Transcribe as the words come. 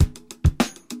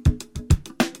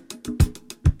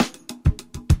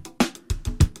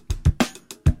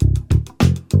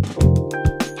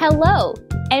Hello,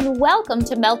 and welcome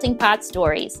to Melting Pot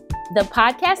Stories, the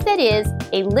podcast that is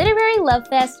a literary love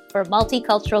fest for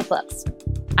multicultural books.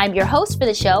 I'm your host for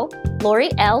the show,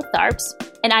 Lori L. Tharps,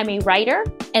 and I'm a writer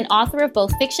and author of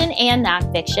both fiction and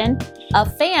nonfiction, a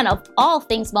fan of all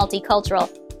things multicultural,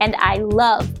 and I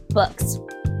love books.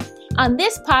 On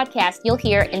this podcast, you'll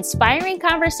hear inspiring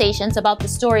conversations about the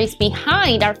stories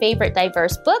behind our favorite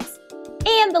diverse books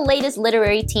and the latest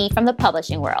literary tea from the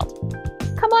publishing world.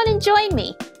 Come on and join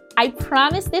me. I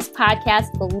promise this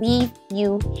podcast will leave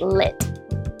you lit.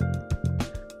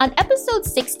 On episode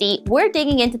 60, we're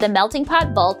digging into the Melting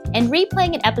Pot Vault and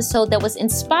replaying an episode that was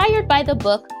inspired by the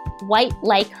book White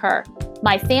Like Her,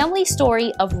 My Family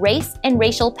Story of Race and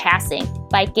Racial Passing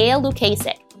by Gail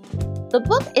Lukasik. The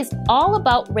book is all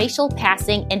about racial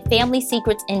passing and family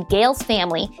secrets in Gail's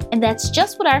family, and that's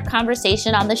just what our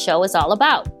conversation on the show is all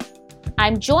about.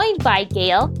 I'm joined by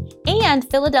Gail and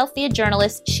Philadelphia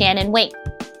journalist Shannon Wink.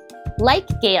 Like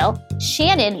Gail,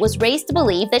 Shannon was raised to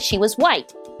believe that she was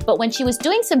white, but when she was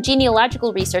doing some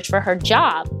genealogical research for her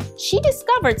job, she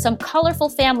discovered some colorful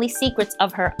family secrets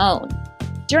of her own.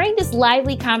 During this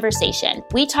lively conversation,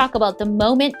 we talk about the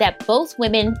moment that both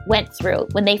women went through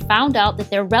when they found out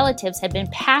that their relatives had been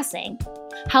passing,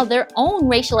 how their own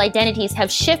racial identities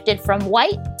have shifted from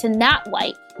white to not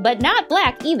white, but not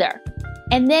black either.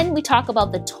 And then we talk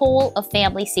about the toll of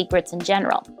family secrets in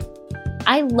general.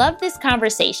 I love this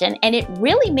conversation, and it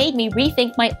really made me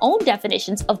rethink my own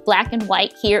definitions of black and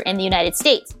white here in the United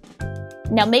States.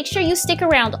 Now make sure you stick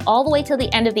around all the way till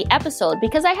the end of the episode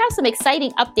because I have some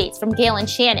exciting updates from Gail and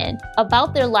Shannon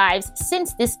about their lives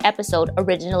since this episode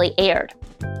originally aired.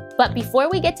 But before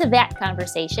we get to that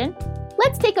conversation,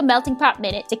 let's take a Melting Pot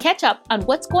minute to catch up on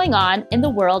what's going on in the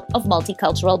world of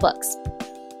multicultural books.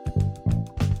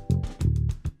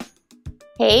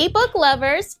 Hey book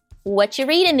lovers! What you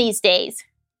reading these days?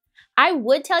 I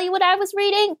would tell you what I was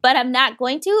reading, but I'm not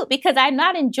going to because I'm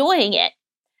not enjoying it.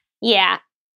 Yeah,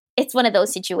 it's one of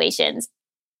those situations.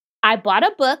 I bought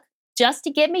a book just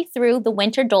to get me through the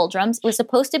winter doldrums. It was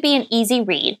supposed to be an easy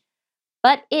read,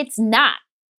 but it's not.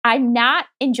 I'm not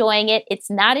enjoying it. It's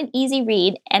not an easy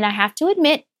read, and I have to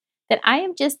admit that I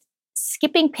am just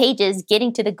skipping pages,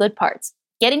 getting to the good parts,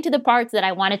 getting to the parts that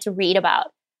I wanted to read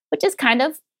about, which is kind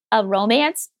of a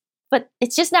romance. But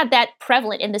it's just not that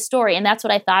prevalent in the story, and that's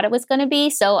what I thought it was going to be.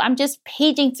 So I'm just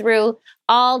paging through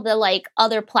all the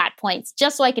other plot points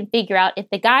just so I can figure out if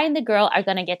the guy and the girl are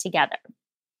going to get together.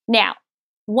 Now,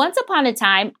 once upon a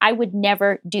time, I would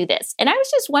never do this. And I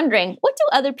was just wondering, what do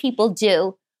other people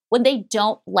do when they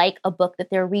don't like a book that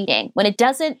they're reading, when it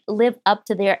doesn't live up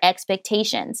to their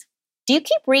expectations? Do you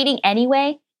keep reading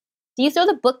anyway? Do you throw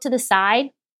the book to the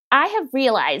side? I have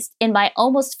realized in my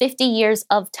almost 50 years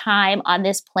of time on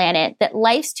this planet that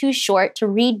life's too short to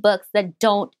read books that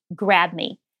don't grab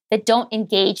me, that don't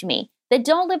engage me, that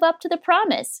don't live up to the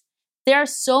promise. There are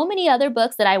so many other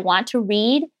books that I want to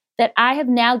read that I have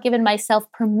now given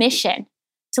myself permission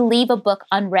to leave a book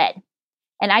unread.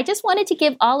 And I just wanted to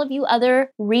give all of you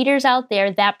other readers out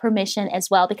there that permission as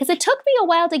well, because it took me a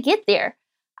while to get there.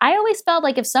 I always felt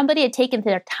like if somebody had taken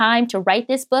their time to write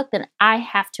this book, then I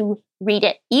have to read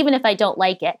it, even if I don't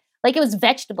like it, like it was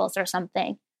vegetables or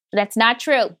something. But that's not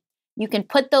true. You can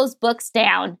put those books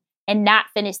down and not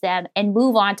finish them and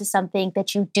move on to something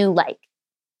that you do like.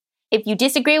 If you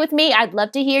disagree with me, I'd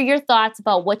love to hear your thoughts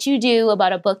about what you do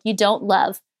about a book you don't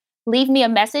love. Leave me a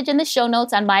message in the show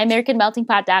notes on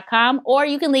myamericanmeltingpot.com, or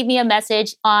you can leave me a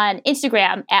message on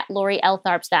Instagram at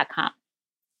LoriLTharps.com.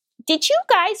 Did you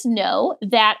guys know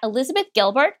that Elizabeth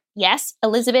Gilbert, yes,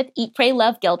 Elizabeth Eat, Pray,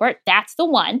 Love Gilbert, that's the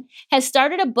one, has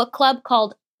started a book club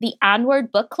called the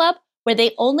Onward Book Club, where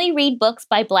they only read books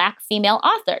by Black female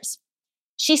authors.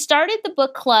 She started the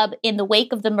book club in the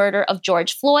wake of the murder of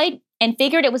George Floyd and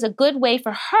figured it was a good way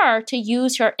for her to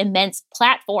use her immense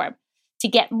platform to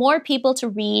get more people to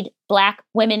read Black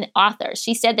women authors.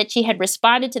 She said that she had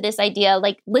responded to this idea,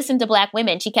 listen to Black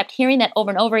women. She kept hearing that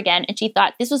over and over again, and she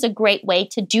thought this was a great way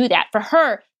to do that, for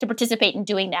her to participate in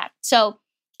doing that. So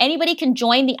anybody can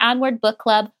join the Onward Book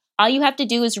Club. All you have to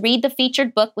do is read the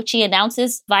featured book, which she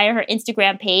announces via her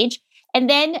Instagram page. And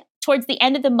then towards the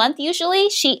end of the month, usually,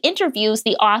 she interviews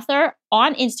the author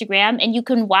on Instagram, and you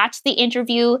can watch the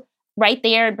interview right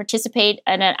there and participate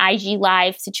in an IG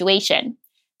Live situation.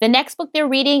 The next book they're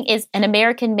reading is An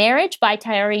American Marriage by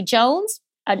Tayari Jones,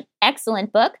 an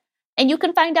excellent book. And you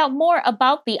can find out more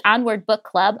about the Onward Book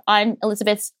Club on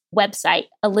Elizabeth's website,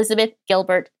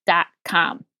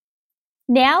 elizabethgilbert.com.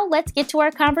 Now let's get to our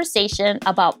conversation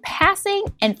about passing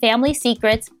and family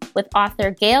secrets with author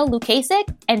Gail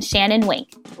Lukasik and Shannon Wink.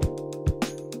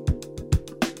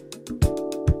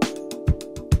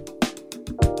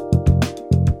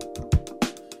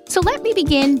 let me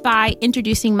begin by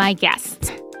introducing my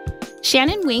guests.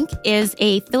 Shannon Wink is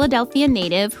a Philadelphia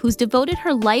native who's devoted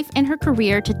her life and her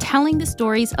career to telling the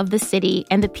stories of the city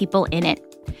and the people in it.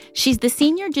 She's the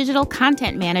Senior Digital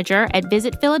Content Manager at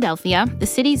Visit Philadelphia, the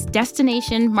city's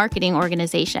destination marketing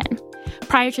organization.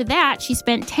 Prior to that, she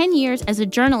spent 10 years as a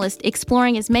journalist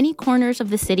exploring as many corners of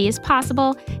the city as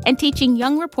possible and teaching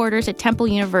young reporters at Temple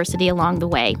University along the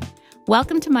way.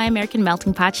 Welcome to My American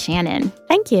Melting Pot, Shannon.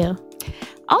 Thank you.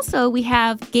 Also, we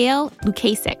have Gail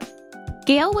Lukasik.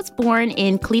 Gail was born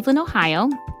in Cleveland, Ohio,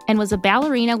 and was a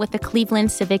ballerina with the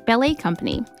Cleveland Civic Ballet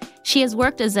Company. She has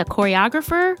worked as a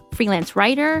choreographer, freelance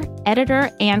writer, editor,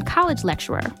 and college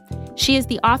lecturer. She is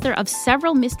the author of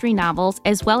several mystery novels,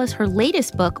 as well as her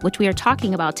latest book, which we are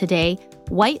talking about today,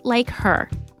 White Like Her,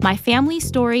 My Family's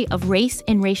Story of Race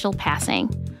and Racial Passing.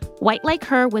 White Like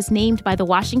Her was named by the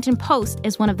Washington Post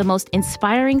as one of the most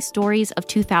inspiring stories of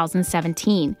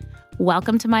 2017.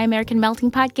 Welcome to My American Melting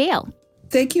Pot, Gail.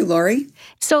 Thank you, Lori.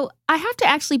 So I have to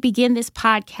actually begin this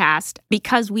podcast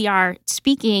because we are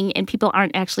speaking and people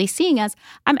aren't actually seeing us.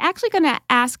 I'm actually going to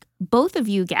ask both of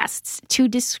you guests to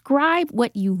describe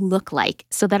what you look like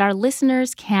so that our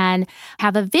listeners can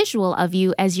have a visual of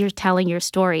you as you're telling your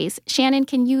stories. Shannon,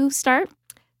 can you start?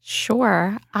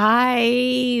 Sure.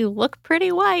 I look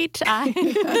pretty white.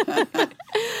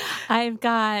 I've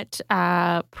got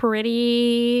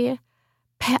pretty...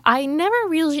 I never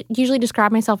really usually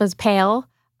describe myself as pale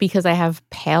because I have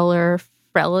paler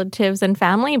relatives and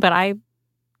family, but I,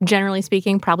 generally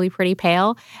speaking, probably pretty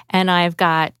pale. And I've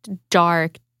got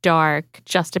dark,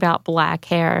 just about black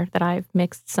hair that I've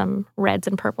mixed some reds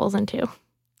and purples into.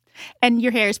 And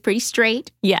your hair is pretty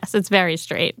straight? Yes, it's very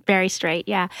straight. Very straight,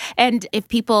 yeah. And if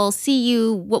people see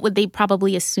you, what would they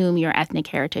probably assume your ethnic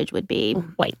heritage would be?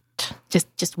 White.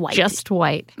 Just white. Just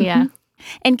white, yeah. Mm-hmm.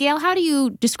 And Gail, how do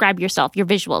you describe yourself, your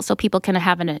visuals, so people can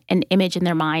have an image in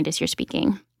their mind as you're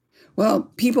speaking?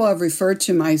 Well, people have referred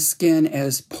to my skin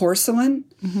as porcelain,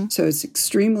 so it's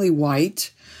extremely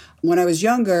white. When I was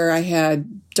younger, I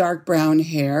had dark brown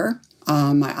hair.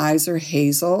 My eyes are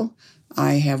hazel.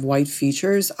 I have white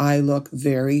features. I look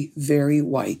very, very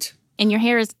white. And your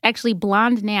hair is actually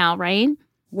blonde now, right?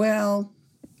 Well,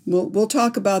 we'll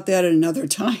talk about that at another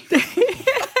time.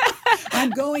 I'm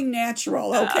going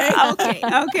natural, okay?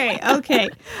 Okay.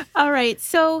 All right.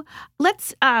 So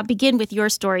let's begin with your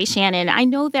story, Shannon. I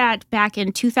know that back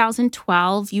in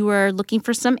 2012, you were looking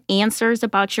for some answers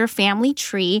about your family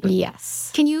tree.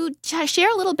 Yes. Can you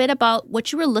share a little bit about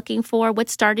what you were looking for, what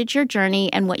started your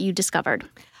journey, and what you discovered?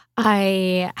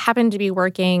 I happened to be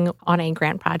working on a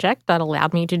grant project that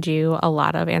allowed me to do a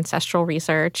lot of ancestral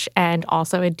research and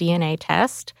also a DNA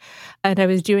test. And I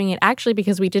was doing it actually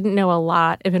because we didn't know a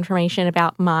lot of information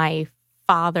about my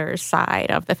father's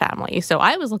side of the family. So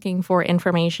I was looking for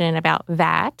information about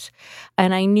that.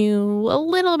 And I knew a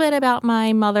little bit about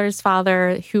my mother's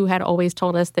father, who had always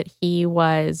told us that he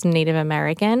was Native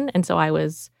American. And so I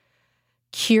was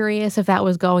curious if that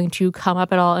was going to come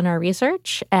up at all in our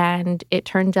research, and it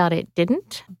turns out it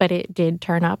didn't, but it did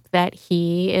turn up that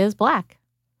he is Black.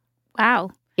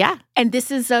 Wow. Yeah. And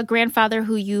this is a grandfather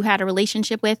who you had a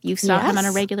relationship with? You saw him on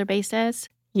a regular basis?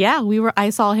 Yeah,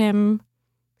 I saw him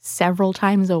several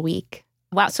times a week.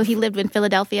 Wow, so he lived in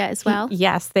Philadelphia as well?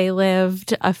 Yes, they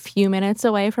lived a few minutes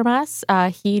away from us.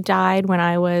 He died when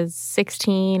I was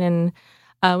 16 and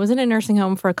was in a nursing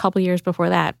home for a couple years before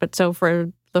that. But so for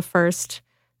the first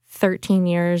 13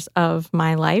 years of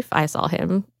my life, I saw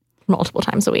him multiple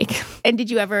times a week. And did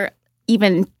you ever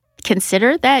even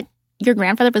consider that your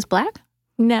grandfather was Black?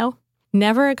 No,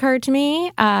 never occurred to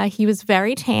me. He was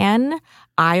very tan.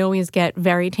 I always get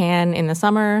very tan in the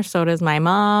summer. So does my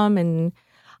mom. And,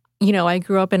 you know, I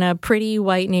grew up in a pretty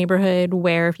white neighborhood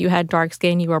where if you had dark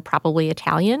skin, you were probably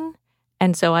Italian.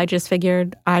 And so I just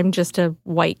figured I'm just a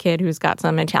white kid who's got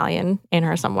some Italian in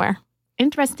her somewhere.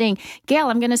 Interesting. Gail,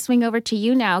 I'm going to swing over to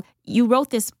you now. You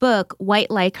wrote this book, White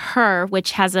Like Her,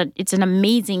 which it's an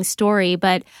amazing story,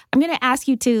 but I'm going to ask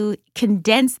you to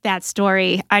condense that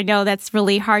story. I know that's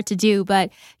really hard to do, but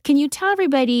can you tell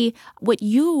everybody what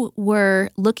you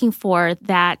were looking for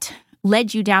that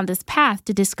led you down this path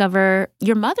to discover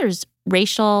your mother's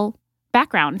racial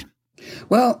background?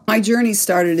 Well, my journey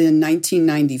started in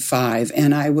 1995,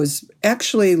 and I was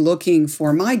actually looking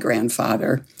for my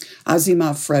grandfather,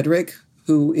 Azimov Frederick,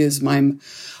 who is my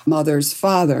mother's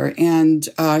father, and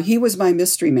he was my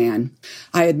mystery man.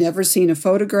 I had never seen a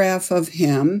photograph of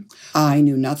him. I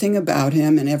knew nothing about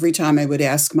him, and every time I would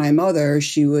ask my mother,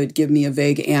 she would give me a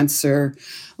vague answer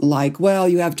like, well,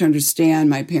 you have to understand,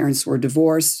 my parents were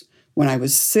divorced when I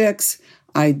was 6.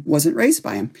 I wasn't raised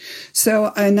by him. So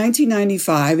in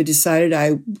 1995, I decided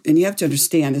and you have to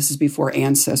understand, this is before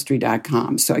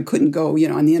Ancestry.com. So I couldn't go,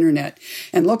 on the internet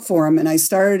and look for him. And I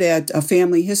started at a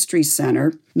family history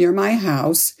center near my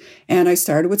house, and I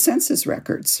started with census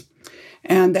records.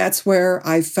 And that's where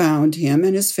I found him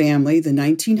and his family, the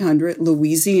 1900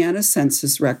 Louisiana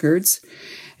census records.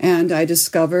 And I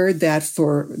discovered that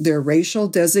for their racial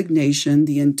designation,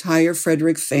 the entire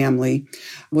Frederick family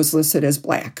was listed as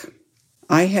Black.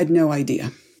 I had no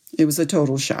idea. It was a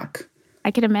total shock.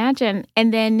 I can imagine.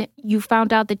 And then you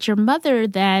found out that your mother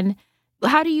then,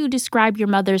 how do you describe your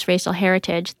mother's racial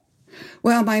heritage?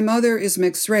 Well, my mother is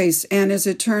mixed race, and as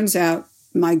it turns out,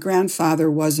 my grandfather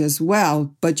was as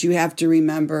well, but you have to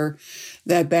remember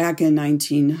that back in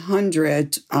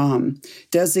 1900,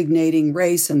 designating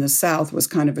race in the South was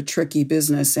kind of a tricky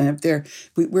business. And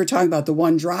we're talking about the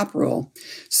one drop rule.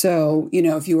 So,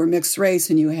 if you were mixed race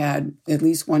and you had at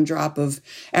least one drop of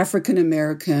African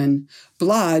American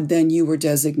blood, then you were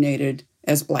designated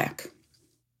as Black.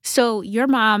 So your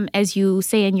mom, as you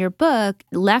say in your book,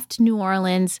 left New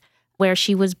Orleans, where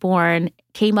she was born,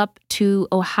 came up to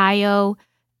Ohio,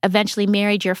 eventually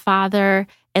married your father,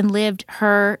 and lived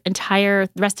her entire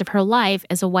rest of her life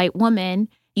as a white woman.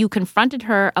 You confronted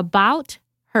her about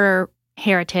her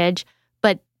heritage,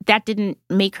 but that didn't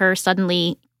make her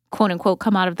suddenly, quote unquote,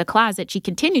 come out of the closet. She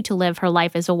continued to live her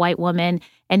life as a white woman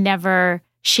and never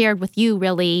shared with you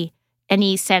really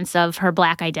any sense of her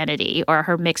Black identity or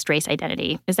her mixed race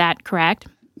identity. Is that correct?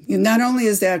 Not only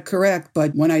is that correct,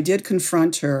 but when I did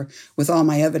confront her with all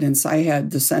my evidence, I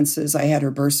had the census, I had her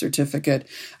birth certificate.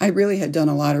 I really had done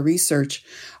a lot of research.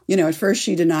 At first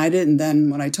she denied it, and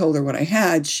then when I told her what I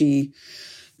had, she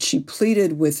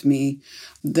pleaded with me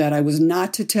that I was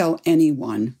not to tell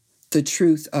anyone the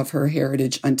truth of her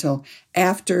heritage until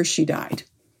after she died.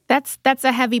 That's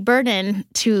a heavy burden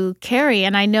to carry,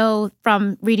 and I know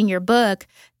from reading your book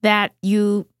that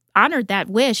you honored that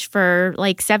wish for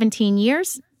like 17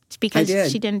 years. Because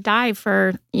she didn't die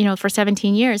for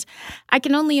 17 years. I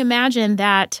can only imagine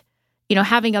that,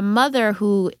 having a mother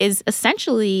who is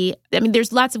essentially,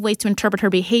 there's lots of ways to interpret her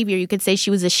behavior. You could say she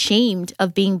was ashamed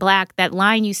of being Black. That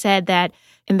line you said that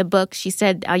in the book, you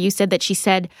said,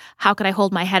 how could I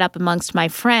hold my head up amongst my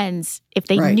friends if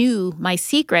they knew my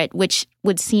secret, which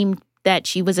would seem that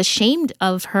she was ashamed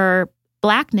of her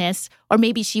Blackness, or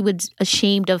maybe she was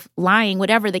ashamed of lying,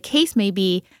 whatever the case may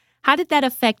be. How did that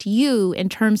affect you in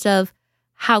terms of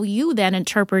how you then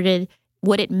interpreted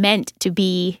what it meant to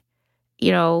be,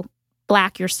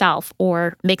 Black yourself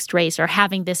or mixed race or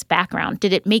having this background?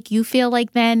 Did it make you feel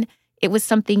like then it was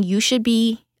something you should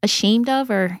be ashamed of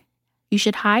or you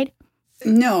should hide?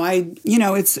 No,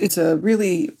 it's a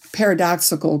really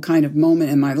paradoxical kind of moment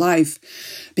in my life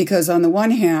because on the one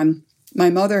hand,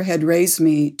 my mother had raised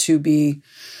me to be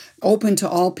open to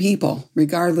all people,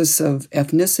 regardless of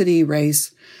ethnicity,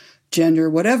 race, gender,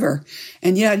 whatever.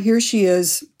 And yet here she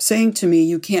is saying to me,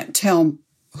 you can't tell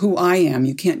who I am.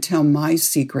 You can't tell my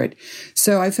secret.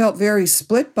 So I felt very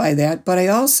split by that. But I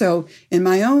also, in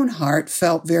my own heart,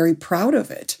 felt very proud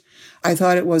of it. I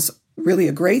thought it was really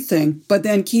a great thing. But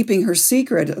then keeping her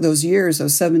secret, those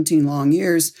 17 long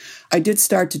years, I did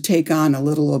start to take on a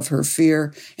little of her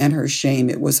fear and her shame.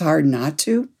 It was hard not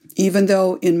to, even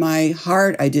though in my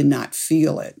heart, I did not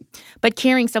feel it. But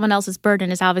carrying someone else's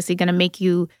burden is obviously going to make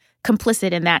you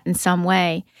complicit in that in some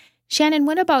way. Shannon,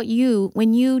 what about you?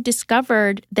 When you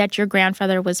discovered that your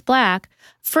grandfather was Black,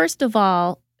 first of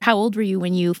all, how old were you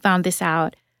when you found this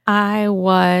out? I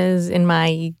was in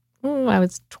I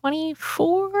was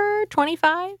 24,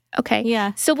 25. Okay.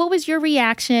 Yeah. So what was your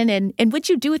reaction and what'd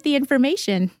you do with the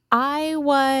information? I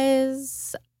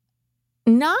was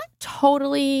not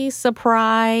totally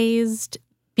surprised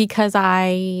because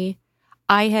I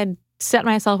had set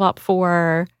myself up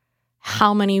for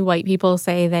how many white people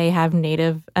say they have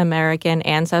Native American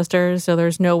ancestors, so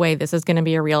there's no way this is going to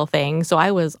be a real thing. So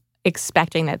I was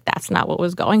expecting that that's not what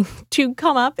was going to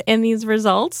come up in these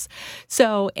results.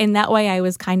 So in that way, I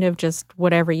was kind of just,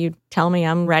 whatever you tell me,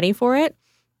 I'm ready for it.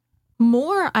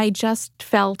 More, I just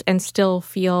felt and still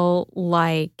feel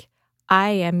like I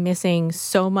am missing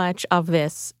so much of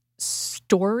this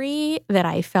story that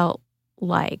I felt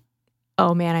like,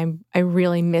 oh man, I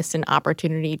really missed an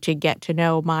opportunity to get to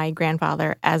know my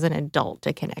grandfather as an adult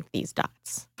to connect these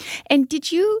dots. And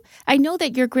I know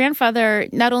that your grandfather,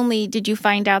 not only did you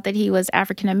find out that he was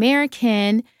African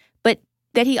American, but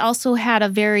that he also had a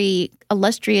very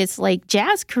illustrious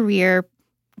jazz career.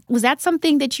 Was that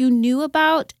something that you knew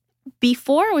about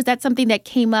before, or was that something that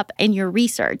came up in your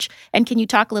research? And can you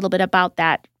talk a little bit about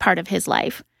that part of his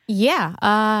life?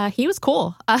 Yeah, he was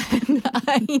cool.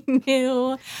 I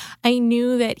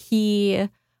knew that he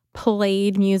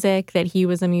played music, that he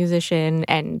was a musician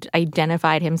and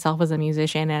identified himself as a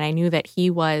musician. And I knew that he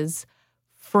was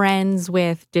friends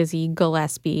with Dizzy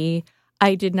Gillespie.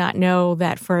 I did not know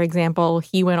that, for example,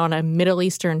 he went on a Middle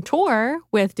Eastern tour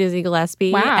with Dizzy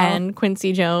Gillespie and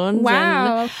Quincy Jones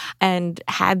and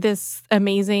had this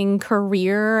amazing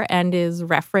career and is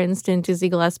referenced in Dizzy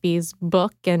Gillespie's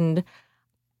book. And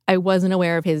I wasn't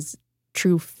aware of his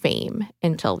true fame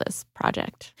until this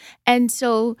project. And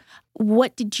so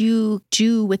what did you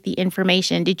do with the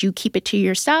information? Did you keep it to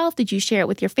yourself? Did you share it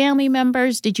with your family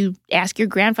members? Did you ask your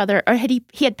grandfather? Or he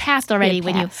had passed already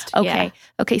when you... Okay. Yeah.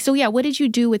 Okay. So what did you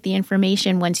do with the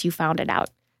information once you found it out?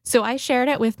 So I shared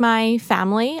it with my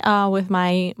family, with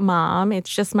my mom.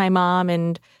 It's just my mom,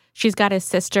 and she's got a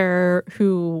sister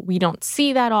who we don't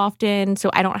see that often. So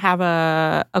I don't have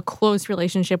a close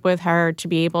relationship with her to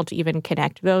be able to even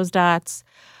connect those dots.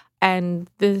 And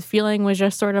the feeling was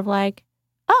just sort of like,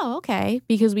 oh, okay,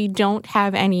 because we don't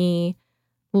have any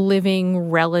living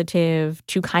relative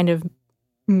to kind of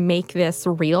make this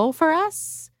real for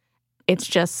us. It's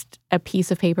just a piece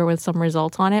of paper with some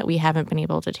results on it. We haven't been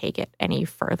able to take it any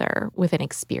further with an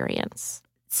experience.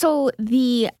 So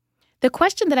the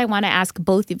question that I want to ask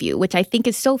both of you, which I think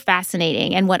is so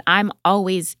fascinating and what I'm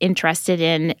always interested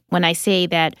in when I say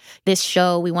that this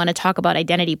show, we want to talk about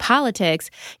identity politics,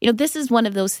 this is one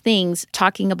of those things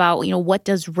talking about, what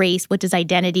does race, what does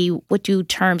identity, what do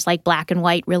terms like black and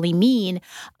white really mean?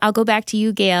 I'll go back to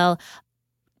you, Gail.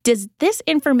 Does this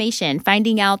information,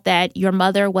 finding out that your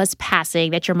mother was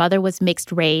passing, that your mother was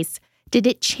mixed race, did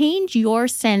it change your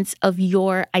sense of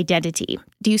your identity?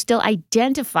 Do you still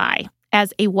identify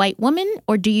as a white woman,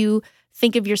 or do you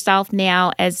think of yourself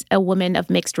now as a woman of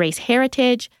mixed race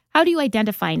heritage? How do you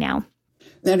identify now?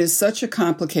 That is such a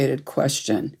complicated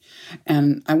question.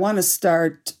 And I want to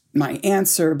start my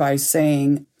answer by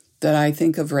saying that I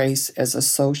think of race as a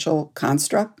social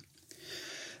construct.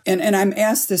 And I'm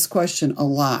asked this question a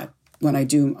lot when I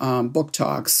do book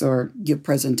talks or give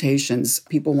presentations.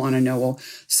 People want to know, well,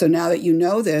 so now that you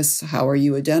know this, how are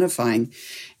you identifying?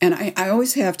 And I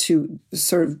always have to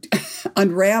sort of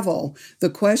unravel the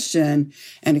question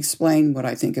and explain what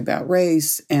I think about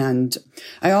race. And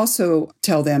I also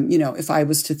tell them, if I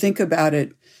was to think about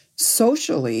it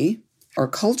socially or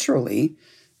culturally,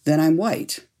 then I'm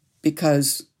white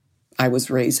because I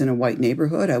was raised in a white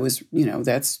neighborhood. I was,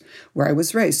 that's where I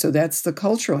was raised. So that's the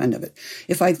cultural end of it.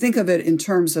 If I think of it in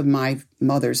terms of my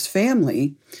mother's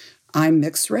family, I'm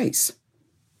mixed race.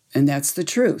 And that's the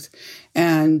truth.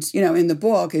 And, in the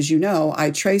book, as you know,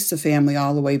 I trace the family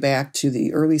all the way back to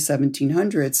the early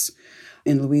 1700s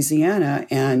in Louisiana.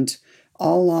 And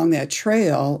all along that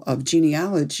trail of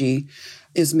genealogy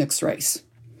is mixed race.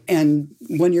 And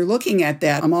when you're looking at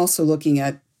that, I'm also looking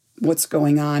at what's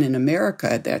going on in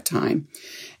America at that time.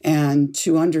 And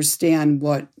to understand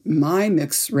what my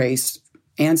mixed race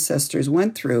ancestors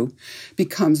went through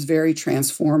becomes very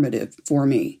transformative for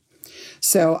me.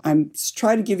 So I'm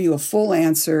trying to give you a full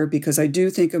answer because I do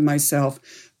think of myself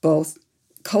both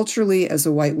culturally as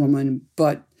a white woman,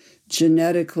 but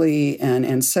genetically and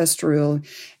ancestral,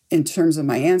 in terms of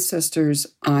my ancestors,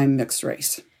 I'm mixed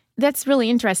race. That's really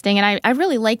interesting. And I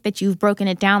really like that you've broken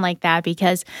it down like that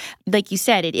because, like you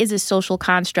said, it is a social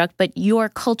construct, but you're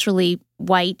culturally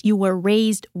white. You were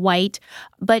raised white.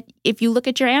 But if you look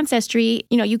at your ancestry,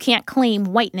 you can't claim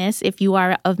whiteness if you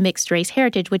are of mixed race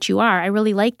heritage, which you are. I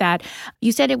really like that.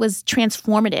 You said it was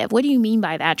transformative. What do you mean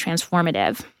by that,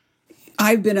 transformative?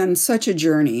 I've been on such a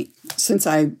journey since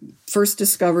I first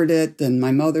discovered it, then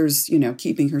my mother's,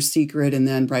 keeping her secret and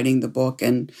then writing the book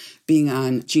and being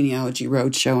on Genealogy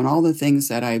Roadshow and all the things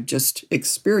that I've just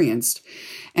experienced.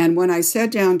 And when I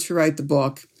sat down to write the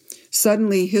book,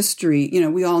 suddenly history,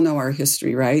 we all know our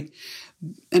history, right?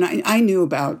 And I knew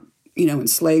about,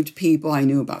 enslaved people. I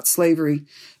knew about slavery.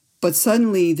 But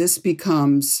suddenly this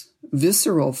becomes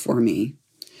visceral for me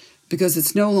because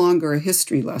it's no longer a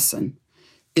history lesson.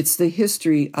 It's the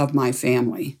history of my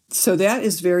family. So that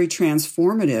is very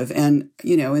transformative. And,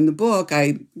 in the book,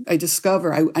 I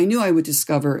knew I would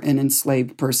discover an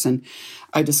enslaved person.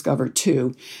 I discovered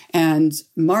two. And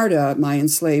Marta, my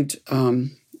enslaved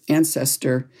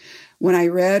ancestor, when I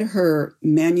read her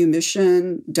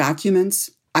manumission documents,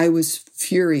 I was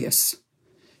furious.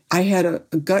 I had a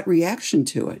gut reaction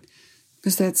to it.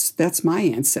 Because that's my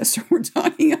ancestor we're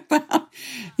talking about.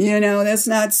 That's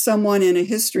not someone in a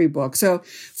history book. So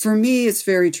for me, it's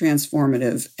very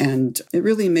transformative. And it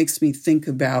really makes me think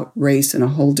about race in a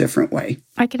whole different way.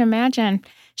 I can imagine.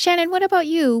 Shannon, what about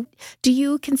you? Do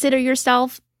you consider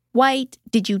yourself white?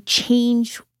 Did you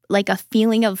change like a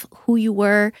feeling of who you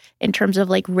were in terms of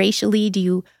like racially? Do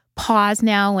you pause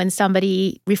now when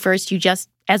somebody refers to you just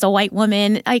as a white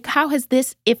woman? Like, how has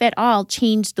this, if at all,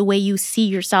 changed the way you see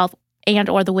yourself and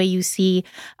or the way you see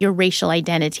your racial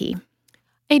identity?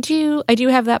 I do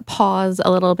have that pause a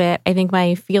little bit. I think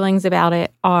my feelings about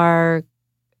it are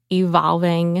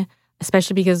evolving,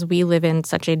 especially because we live in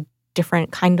such a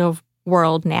different kind of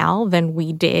world now than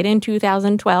we did in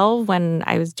 2012 when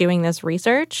I was doing this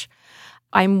research.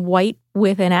 I'm white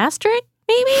with an asterisk,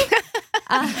 maybe?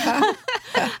 I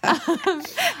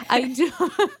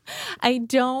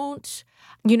don't,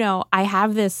 I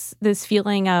have this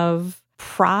feeling of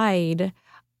pride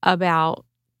about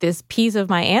this piece of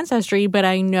my ancestry, but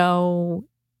I know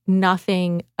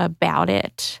nothing about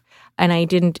it and I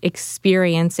didn't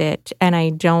experience it and I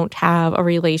don't have a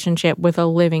relationship with a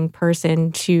living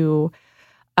person to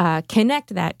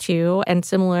connect that to. And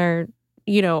similar,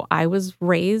 I was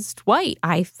raised white.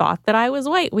 I thought that I was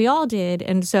white. We all did.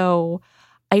 And so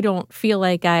I don't feel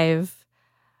like I've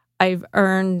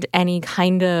earned any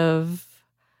kind of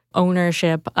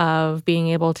ownership of being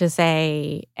able to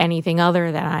say anything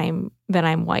other than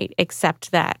I'm white,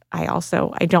 except that I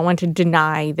don't want to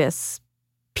deny this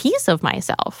piece of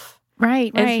myself. Right.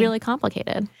 It's really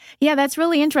complicated. Yeah, that's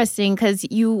really interesting because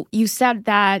you said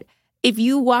that if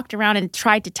you walked around and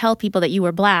tried to tell people that you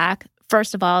were Black,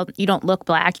 first of all, you don't look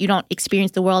Black, you don't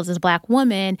experience the world as a Black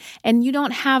woman, and you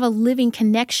don't have a living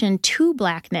connection to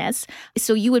Blackness.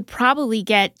 So you would probably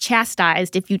get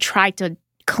chastised if you tried to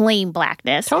claim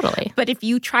Blackness. Totally. But if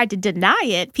you tried to deny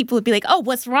it, people would be like, oh,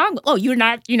 what's wrong? Oh, you're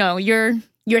not, you're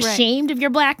right. Ashamed of your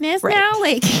Blackness right. now?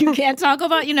 Like, you can't talk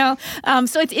about,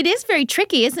 So it is very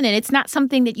tricky, isn't it? It's not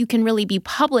something that you can really be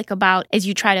public about as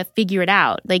you try to figure it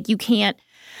out. Like, you can't,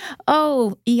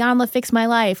 oh, Iyanla fixed my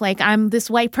life. Like, I'm this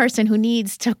white person who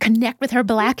needs to connect with her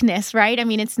Blackness, right? I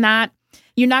mean,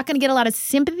 you're not going to get a lot of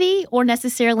sympathy or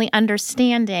necessarily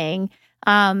understanding.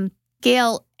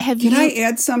 Gail, Can I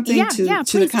add something to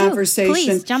the conversation?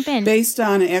 Please, jump in. Based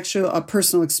on a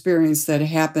personal experience that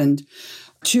happened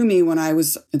to me when I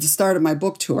was at the start of my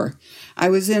book tour. I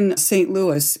was in St.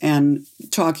 Louis and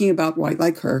talking about White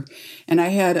Like Her, and I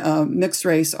had a mixed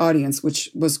race audience, which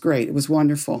was great. It was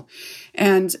wonderful.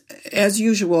 And as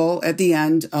usual, at the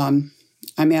end, I'm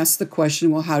asked the question,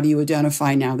 well, how do you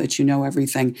identify now that you know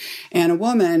everything? And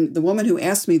the woman who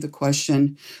asked me the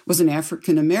question was an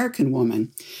African-American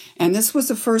woman. And this was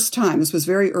the first time, this was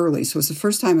very early, so it was the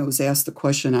first time I was asked the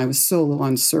question. I was still a little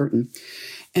uncertain.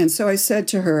 And so I said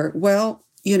to her, well,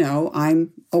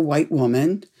 I'm a white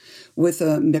woman with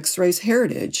a mixed race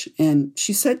heritage. And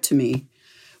she said to me,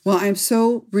 well, I'm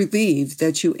so relieved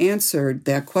that you answered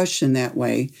that question that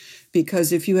way,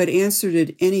 because if you had answered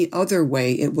it any other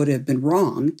way, it would have been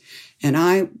wrong. And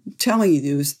I'm telling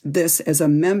you this as a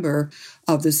member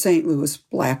of the St. Louis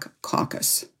Black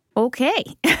Caucus. Okay.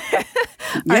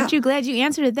 Aren't you glad you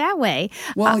answered it that way?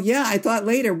 Well, yeah, I thought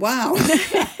later, wow,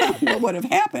 what would have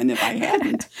happened if I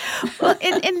hadn't? Well,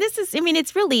 and this is,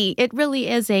 it really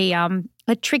is a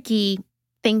tricky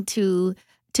thing to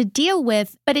deal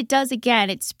with, but it does, again,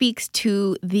 it speaks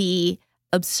to the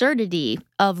absurdity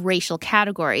of racial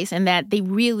categories and that they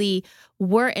really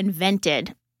were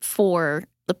invented for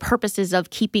the purposes of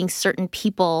keeping certain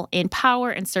people in power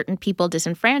and certain people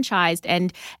disenfranchised.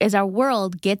 And as our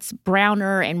world gets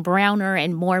browner and browner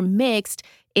and more mixed,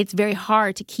 it's very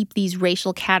hard to keep these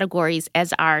racial categories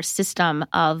as our system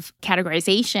of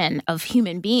categorization of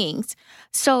human beings.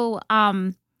 So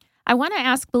I want to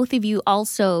ask both of you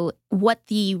also what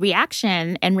the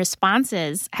reaction and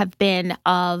responses have been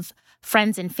of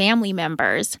friends and family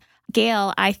members.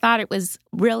 Gail, I thought it was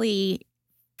really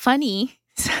funny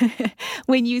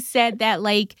when you said that,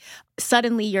 like,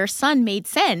 suddenly your son made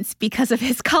sense because of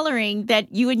his coloring,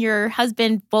 that you and your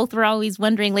husband both were always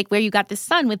wondering, like, where you got this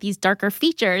son with these darker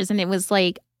features. And it was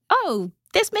like, oh,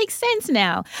 this makes sense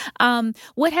now.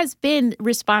 What has been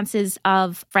responses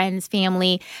of friends,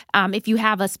 family? If you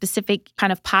have a specific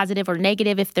kind of positive or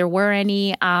negative, if there were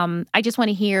any, I just want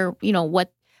to hear,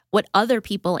 what other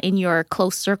people in your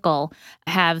close circle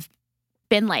have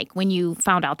been like when you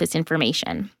found out this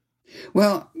information.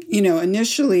 Well,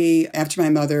 initially, after my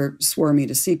mother swore me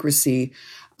to secrecy,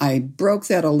 I broke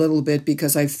that a little bit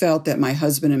because I felt that my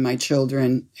husband and my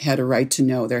children had a right to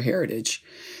know their heritage.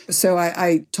 So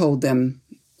I told them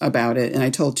about it, and I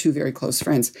told two very close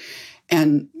friends.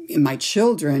 And my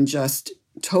children just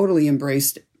totally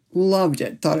embraced, loved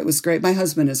it, thought it was great. My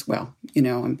husband as well.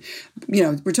 We're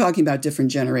talking about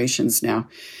different generations now.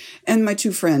 And my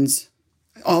two friends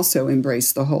also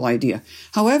embraced the whole idea.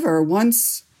 However,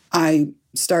 once I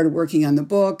started working on the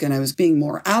book and I was being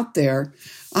more out there,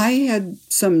 I had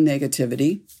some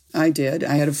negativity. I did.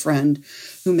 I had a friend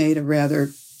who made a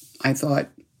rather, I thought,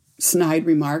 snide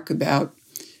remark about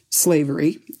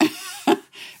slavery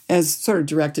as sort of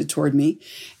directed toward me.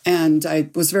 And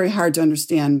it was very hard to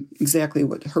understand exactly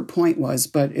what her point was,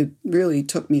 but it really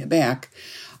took me aback.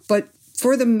 But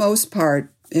for the most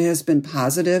part, it has been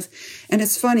positive. And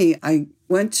it's funny, I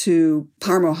went to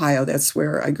Parma, Ohio, that's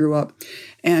where I grew up,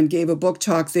 and gave a book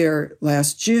talk there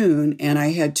last June. And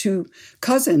I had two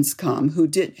cousins come who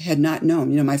had not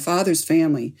known. My father's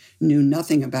family knew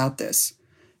nothing about this.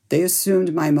 They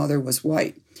assumed my mother was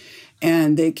white.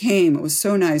 And they came. It was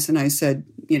so nice. And I said,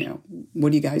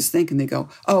 what do you guys think? And they go,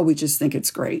 oh, we just think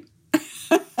it's great.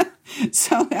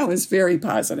 So that was very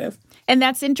positive. And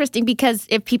that's interesting because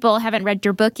if people haven't read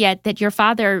your book yet, that your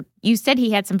father, you said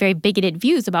he had some very bigoted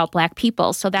views about Black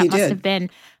people. So that must have been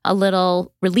a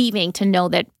little relieving to know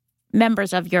that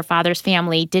members of your father's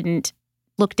family didn't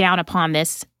look down upon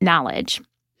this knowledge.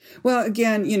 Well,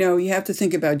 again, you have to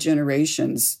think about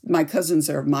generations. My cousins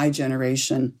are of my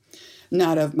generation,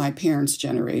 not of my parents'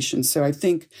 generation. So I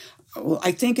think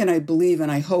and I believe and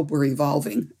I hope we're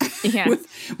evolving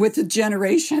with the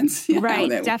generations.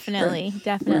 Right, definitely.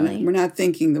 We're not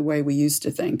thinking the way we used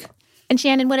to think. And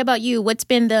Shannon, what about you? What's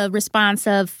been the response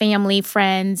of family,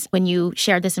 friends when you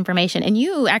shared this information? And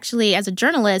you actually, as a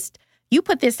journalist, you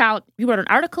put this out, you wrote an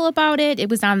article about it. It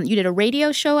was you did a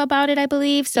radio show about it, I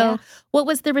believe. So What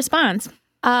was the response?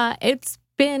 It's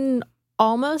been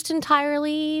almost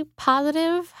entirely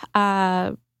positive.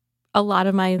 A lot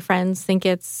of my friends think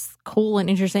it's cool and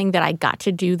interesting that I got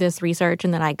to do this research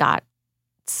and that I got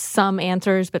some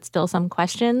answers, but still some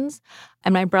questions.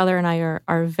 And my brother and I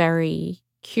are very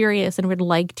curious and would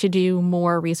like to do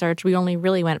more research. We only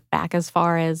really went back as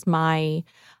far as my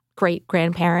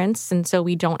great-grandparents, and so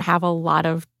we don't have a lot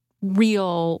of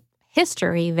real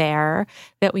history there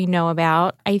that we know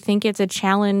about. I think it's a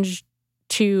challenge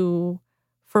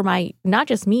for not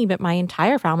just me, but my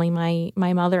entire family.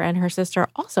 My mother and her sister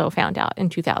also found out in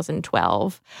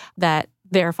 2012 that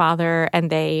their father and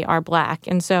they are Black.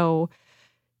 And so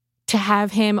to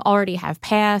have him already have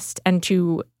passed and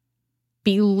to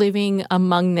be living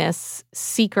among this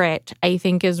secret, I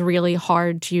think is really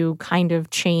hard to kind of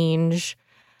change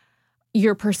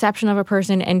your perception of a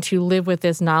person and to live with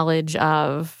this knowledge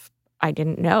of, I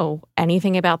didn't know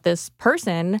anything about this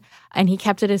person, and he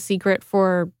kept it a secret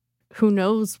for who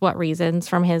knows what reasons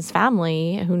from his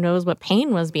family, who knows what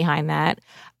pain was behind that.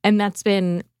 And that's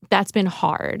been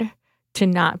hard to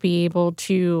not be able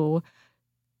to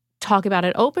talk about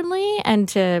it openly and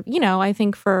to, I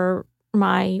think for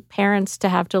my parents to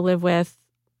have to live with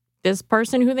this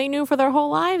person who they knew for their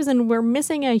whole lives, and we're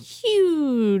missing a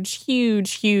huge,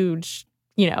 huge, huge,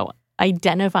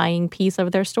 identifying piece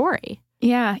of their story.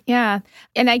 Yeah.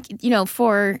 And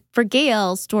for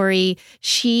Gail's story,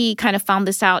 she kind of found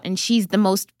this out and she's the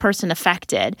most person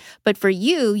affected. But for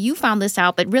you found this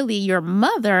out, but really your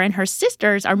mother and her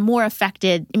sisters are more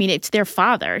affected. I mean, it's their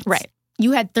father. Right.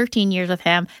 You had 13 years with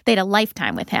him. They had a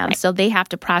lifetime with him. Right. So they have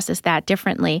to process that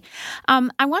differently.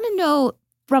 I want to know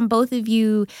from both of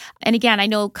you, and again, I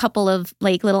know a couple of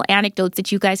little anecdotes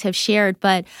that you guys have shared,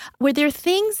 but were there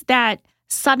things that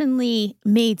suddenly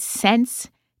made sense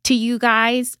to you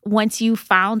guys once you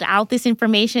found out this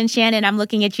information? Shannon, I'm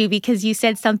looking at you because you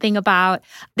said something about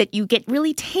that you get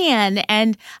really tan.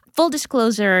 And full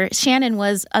disclosure, Shannon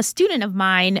was a student of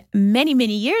mine many,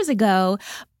 many years ago.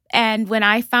 And when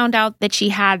I found out that she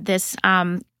had this,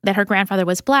 that her grandfather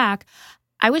was Black,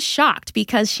 I was shocked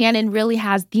because Shannon really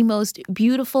has the most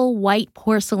beautiful white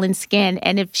porcelain skin.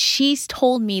 And if she's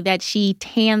told me that she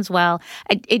tans well,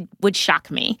 it would shock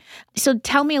me. So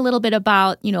tell me a little bit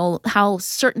about, how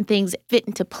certain things fit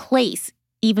into place,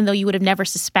 even though you would have never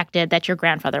suspected that your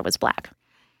grandfather was Black.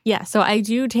 Yeah, so I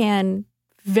do tan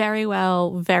very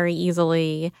well, very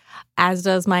easily, as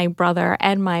does my brother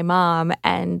and my mom.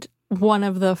 And one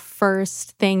of the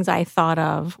first things I thought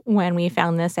of when we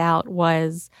found this out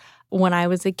was when I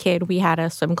was a kid, we had a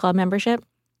swim club membership,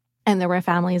 and there were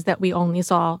families that we only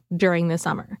saw during the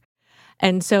summer.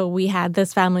 And so we had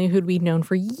this family who'd we'd known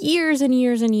for years and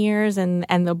years and years, and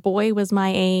the boy was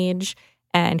my age,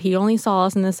 and he only saw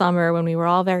us in the summer when we were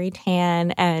all very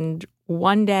tan. And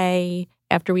one day,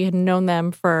 after we had known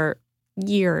them for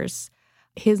years,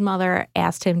 his mother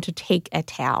asked him to take a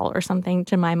towel or something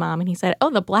to my mom, and he said, "Oh,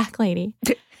 the Black lady."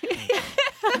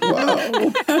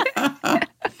 Whoa.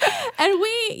 And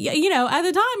we, at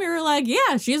the time we were like,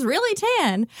 yeah, she's really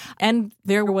tan. And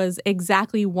there was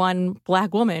exactly one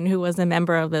Black woman who was a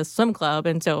member of the swim club.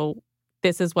 And so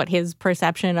this is what his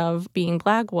perception of being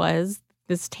Black was.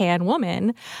 this tan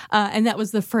woman. And that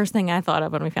was the first thing I thought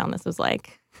of when we found this, was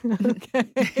like, okay,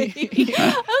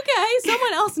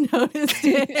 someone else noticed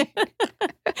it.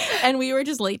 And we were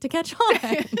just late to catch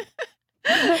on.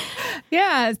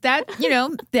 Yeah, that,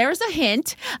 there's a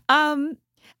hint.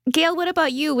 Gail, what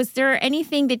about you? Was there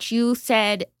anything that you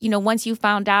said, once you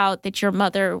found out that your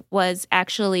mother was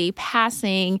actually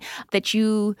passing, that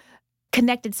you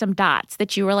connected some dots,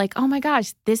 that you were like, oh my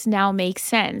gosh, this now makes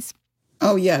sense?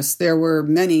 Oh, yes, there were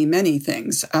many, many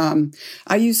things.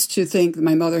 I used to think that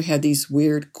my mother had these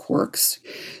weird quirks.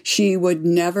 She would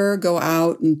never go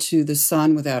out into the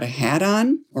sun without a hat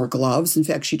on or gloves. In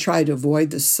fact, she tried to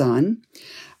avoid the sun.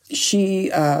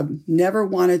 She never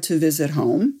wanted to visit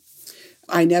home.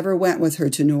 I never went with her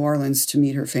to New Orleans to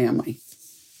meet her family,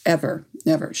 ever,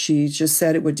 never. She just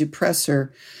said it would depress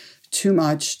her too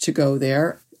much to go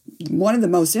there. One of the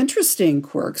most interesting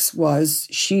quirks was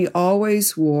she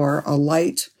always wore a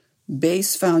light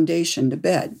base foundation to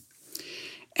bed.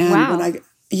 And wow.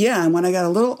 when I got a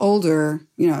little older,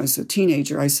 as a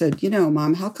teenager, I said,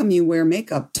 Mom, how come you wear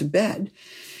makeup to bed?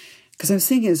 Because I was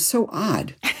thinking it's so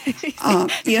odd.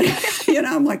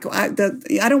 I'm like, I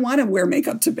don't want to wear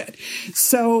makeup to bed.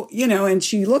 So, and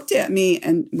she looked at me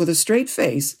and with a straight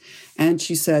face and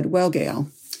she said, well, Gail,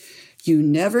 you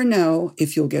never know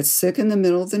if you'll get sick in the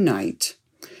middle of the night.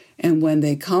 And when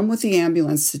they come with the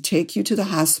ambulance to take you to the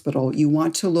hospital, you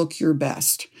want to look your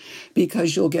best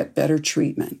because you'll get better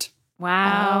treatment.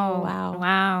 Wow. Oh, wow.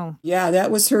 Wow. Yeah,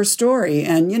 that was her story.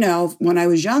 And, when I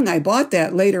was young, I bought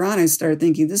that. Later on, I started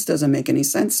thinking, this doesn't make any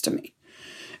sense to me.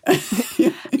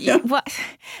 Well,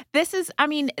 this is,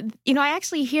 I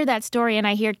actually hear that story and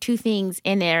I hear two things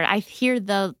in there. I hear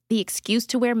the excuse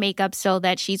to wear makeup so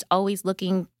that she's always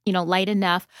looking, light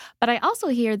enough. But I also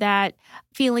hear that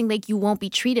feeling like you won't be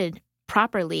treated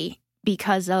properly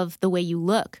because of the way you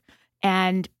look.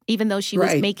 And even though she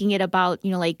was making it about,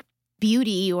 like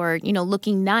beauty or,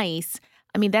 looking nice,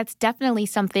 that's definitely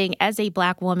something as a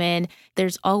Black woman,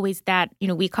 there's always that,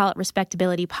 we call it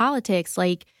respectability politics.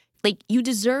 Like you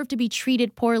deserve to be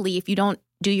treated poorly if you don't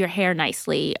do your hair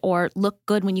nicely or look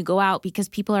good when you go out because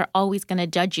people are always going to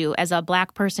judge you as a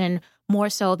Black person more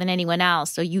so than anyone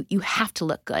else. So you have to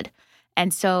look good.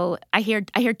 And so I hear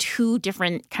two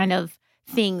different kind of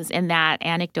things in that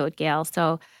anecdote, Gail.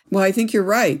 So, well, I think you're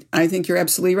right. I think you're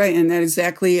absolutely right. And that's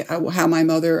exactly how my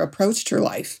mother approached her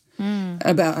life.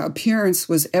 About appearance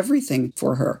was everything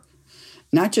for her.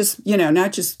 Not just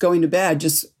going to bed,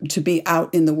 just to be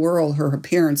out in the world. Her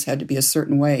appearance had to be a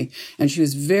certain way. And she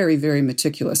was very, very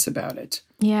meticulous about it.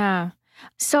 Yeah.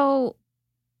 So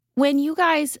when you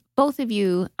guys, both of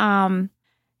you,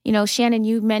 Shannon,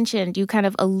 you mentioned, you kind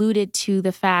of alluded to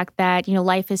the fact that,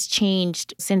 life has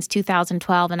changed since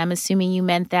 2012. And I'm assuming you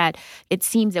meant that it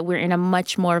seems that we're in a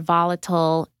much more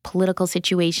volatile political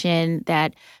situation,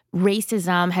 that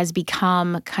racism has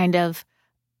become kind of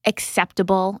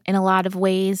acceptable in a lot of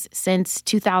ways since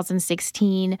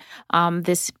 2016.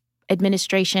 This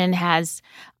administration has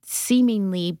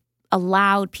seemingly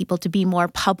allowed people to be more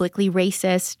publicly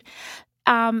racist.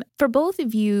 For both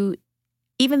of you,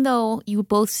 even though you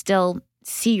both still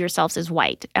see yourselves as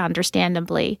white,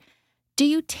 understandably, do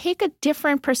you take a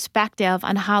different perspective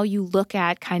on how you look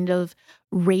at kind of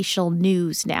racial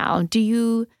news now? Do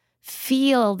you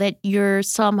feel that you're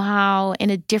somehow in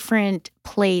a different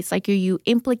place? Like, are you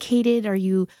implicated? Are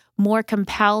you more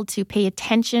compelled to pay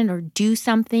attention or do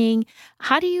something?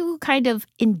 How do you kind of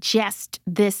ingest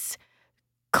this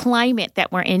climate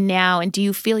that we're in now? And do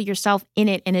you feel yourself in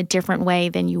it in a different way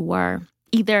than you were,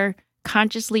 either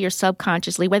consciously or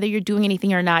subconsciously? Whether you're doing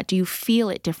anything or not, do you feel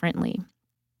it differently?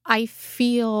 I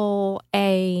feel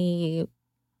a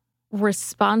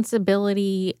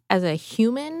responsibility as a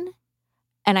human.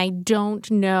 And I don't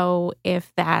know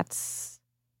if that's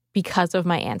because of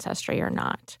my ancestry or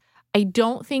not. I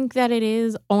don't think that it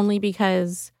is, only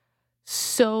because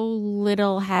so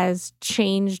little has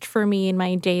changed for me in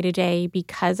my day-to-day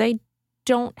because I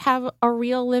don't have a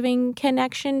real living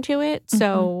connection to it. Mm-hmm.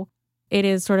 So it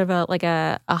is sort of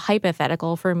a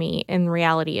hypothetical for me in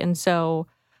reality. And so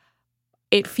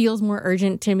it feels more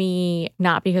urgent to me,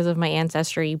 not because of my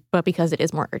ancestry, but because it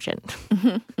is more urgent.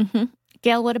 Mm-hmm. Mm-hmm.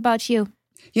 Gail, what about you?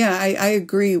 Yeah, I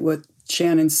agree with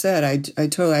Shannon said. I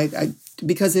totally,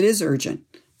 because it is urgent.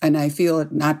 And I feel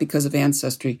it not because of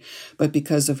ancestry, but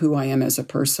because of who I am as a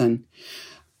person.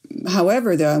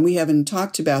 However, though, and we haven't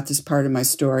talked about this part of my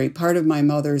story, part of my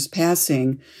mother's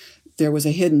passing, there was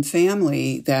a hidden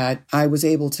family that I was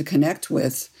able to connect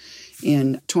with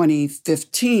in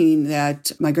 2015,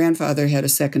 that my grandfather had a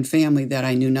second family that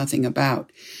I knew nothing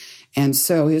about. And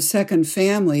so his second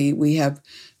family, we have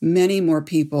many more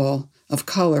people of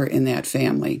color in that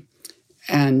family.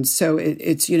 And so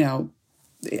it's, you know,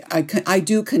 I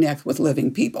do connect with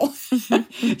living people,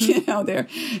 you know, they're,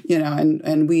 you know,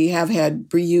 and we have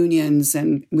had reunions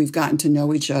and we've gotten to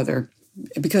know each other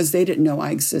because they didn't know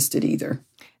I existed either.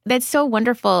 That's so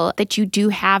wonderful that you do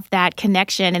have that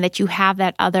connection and that you have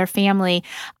that other family.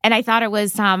 And I thought it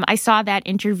was, I saw that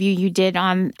interview you did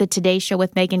on the Today Show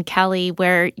with Megyn Kelly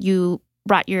where you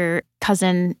brought your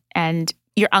cousin and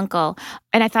your uncle.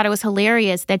 And I thought it was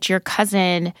hilarious that your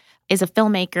cousin is a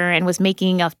filmmaker and was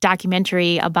making a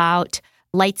documentary about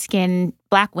light-skinned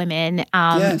Black women.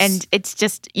 Yes. And it's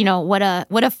just, you know, what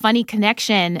a funny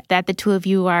connection that the two of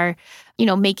you are, you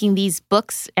know, making these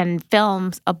books and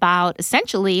films about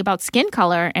essentially about skin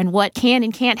color and what can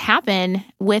and can't happen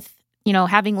with, you know,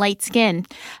 having light skin.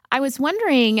 I was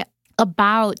wondering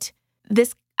about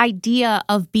this idea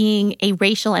of being a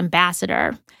racial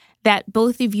ambassador, that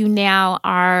both of you now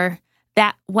are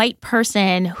that white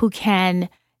person who can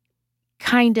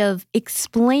kind of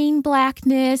explain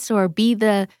Blackness or be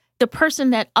the person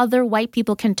that other white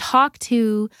people can talk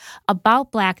to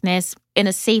about Blackness in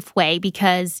a safe way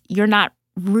because you're not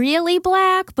really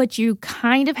Black, but you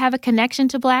kind of have a connection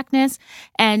to Blackness.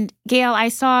 And Gail, I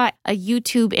saw a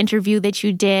YouTube interview that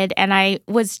you did and I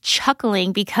was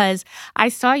chuckling because I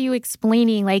saw you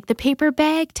explaining like the paper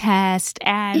bag test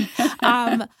and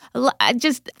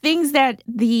just things that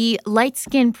the light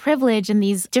skin privilege and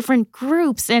these different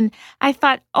groups. And I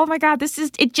thought, oh my God,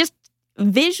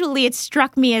 visually, it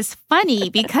struck me as funny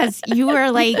because you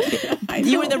were like,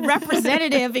 you were the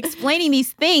representative explaining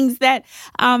these things that,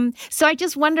 so I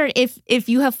just wondered if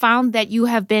you have found that you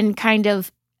have been kind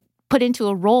of put into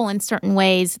a role in certain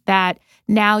ways that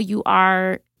now you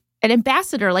are an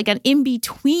ambassador, like an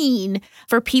in-between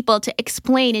for people to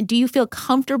explain. And do you feel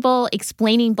comfortable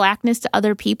explaining Blackness to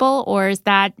other people, or is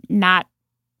that not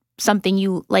something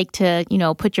you like to, you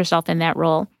know, put yourself in that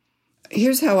role?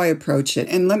 Here's how I approach it.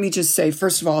 And let me just say,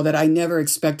 first of all, that I never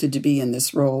expected to be in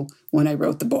this role when I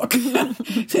wrote the book.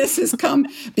 This has come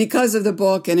because of the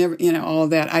book and, you know, all of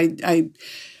that. I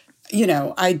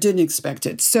didn't expect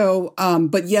it. So,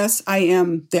 but yes, I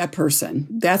am that person.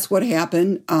 That's what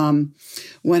happened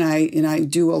when I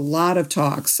do a lot of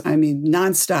talks. I mean,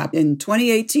 nonstop. In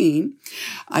 2018,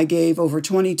 I gave over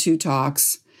 22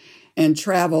 talks and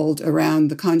traveled around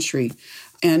the country.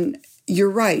 And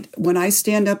you're right. When I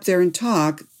stand up there and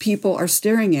talk, people are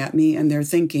staring at me and they're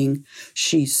thinking,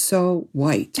 she's so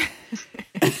white.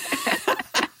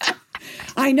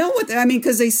 I know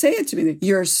because they say it to me,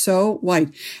 you're so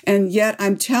white. And yet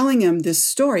I'm telling them this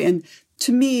story. And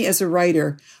to me, as a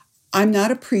writer, I'm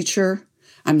not a preacher.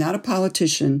 I'm not a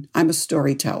politician. I'm a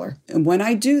storyteller. And when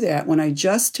I do that, when I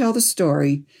just tell the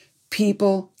story,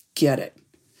 people get it.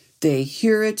 They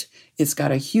hear it. It's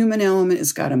got a human element.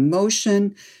 It's got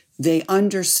emotion. They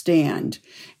understand.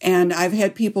 And I've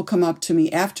had people come up to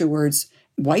me afterwards,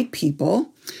 white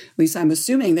people, at least I'm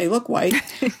assuming they look white,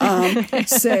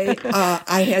 say,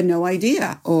 I had no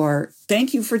idea, or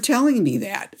thank you for telling me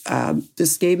that.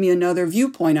 This gave me another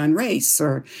viewpoint on race,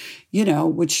 or, you know,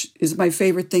 which is my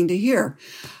favorite thing to hear.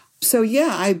 So,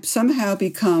 yeah, I've somehow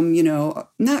become, you know,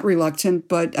 not reluctant,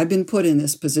 but I've been put in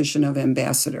this position of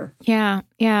ambassador. Yeah,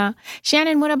 yeah.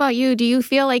 Shannon, what about you? Do you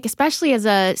feel like, especially as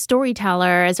a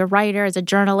storyteller, as a writer, as a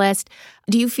journalist,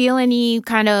 do you feel any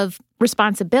kind of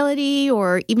responsibility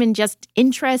or even just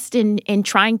interest in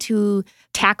trying to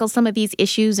tackle some of these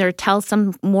issues or tell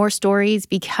some more stories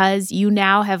because you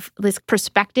now have this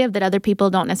perspective that other people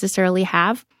don't necessarily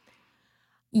have?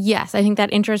 Yes, I think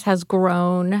that interest has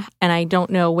grown, and I don't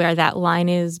know where that line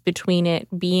is between it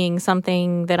being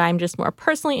something that I'm just more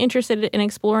personally interested in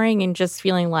exploring and just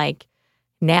feeling like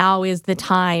now is the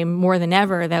time more than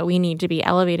ever that we need to be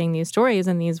elevating these stories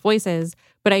and these voices.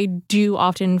 But I do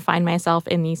often find myself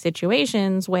in these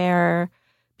situations where,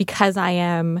 because I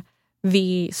am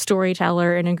the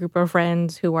storyteller in a group of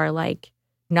friends who are like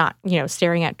not, you know,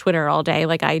 staring at Twitter all day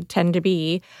like I tend to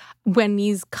be, when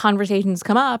these conversations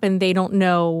come up and they don't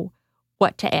know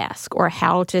what to ask or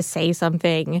how to say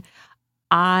something,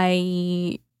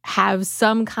 I have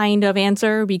some kind of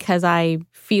answer because I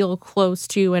feel close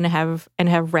to and have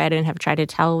read and have tried to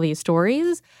tell these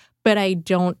stories, but I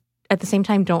don't, at the same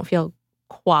time, don't feel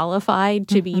qualified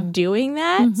to be doing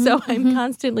that. So I'm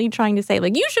constantly trying to say,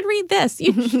 like, you should read this,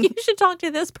 you should talk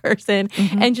to this person,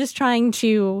 and just trying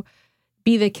to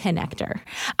be the connector.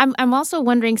 I'm also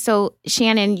wondering, so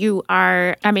Shannon, you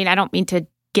are, I mean, I don't mean to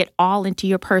get all into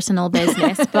your personal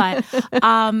business, but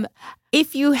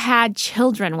if you had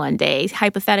children one day,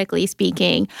 hypothetically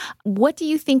speaking, what do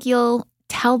you think you'll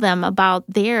tell them about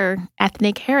their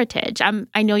ethnic heritage?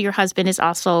 I know your husband is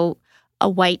also a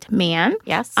white man.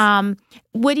 Yes.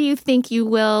 What do you think you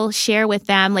will share with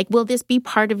them? Like, will this be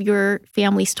part of your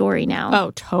family story now?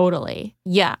 Oh, totally.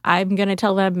 Yeah, I'm going to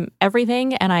tell them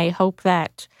everything. And I hope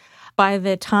that by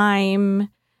the time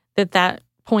that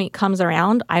point comes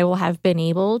around, I will have been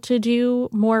able to do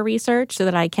more research so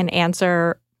that I can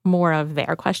answer more of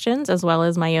their questions as well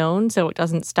as my own. So it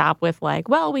doesn't stop with like,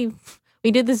 well, we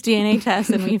did this DNA test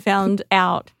and we found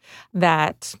out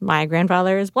that my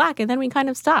grandfather is Black, and then we kind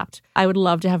of stopped. I would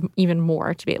love to have even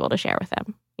more to be able to share with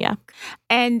them. Yeah.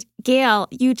 And Gail,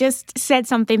 you just said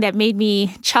something that made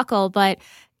me chuckle, but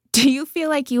do you feel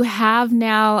like you have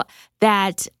now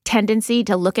that tendency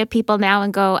to look at people now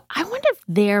and go, I wonder if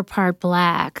they're part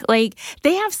Black? Like,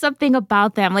 they have something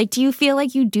about them. Like, do you feel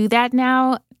like you do that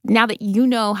now that you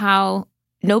know how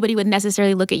nobody would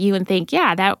necessarily look at you and think,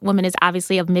 yeah, that woman is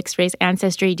obviously of mixed race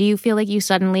ancestry? Do you feel like you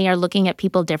suddenly are looking at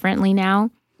people differently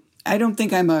now? I don't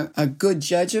think I'm a good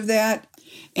judge of that.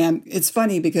 And it's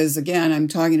funny because, again, I'm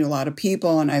talking to a lot of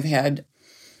people, and I've had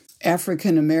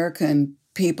African-American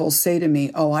people say to me,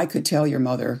 oh, I could tell your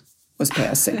mother was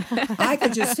passing. I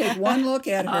could just take one look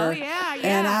at her,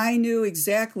 and I knew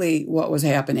exactly what was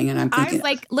happening. And I'm thinking, I was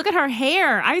like, look at her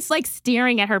hair. I was like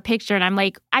staring at her picture, and I'm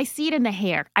like, I see it in the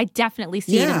hair. I definitely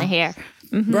see it in the hair.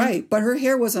 Mm-hmm. Right. But her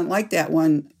hair wasn't like that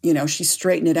one. You know, she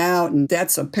straightened it out, and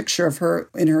that's a picture of her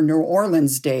in her New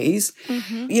Orleans days,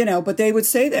 but they would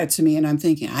say that to me, and I'm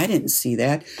thinking, I didn't see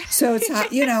that. So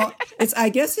it's, I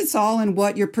guess it's all in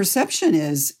what your perception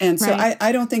is. And so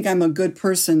I don't think I'm a good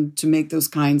person to make those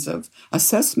kinds of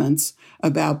assessments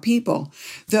about people.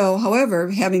 Though,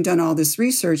 however, having done all this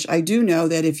research, I do know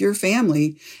that if your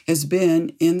family has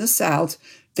been in the South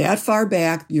that far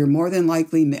back, you're more than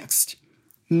likely mixed.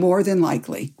 More than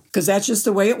likely, because that's just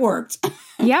the way it worked.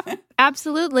 Yep,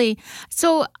 absolutely.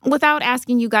 So without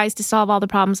asking you guys to solve all the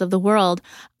problems of the world,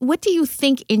 what do you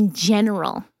think in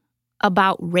general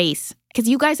about race? Because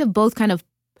you guys have both kind of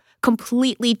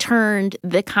completely turned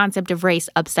the concept of race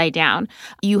upside down.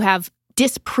 You have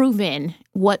disproven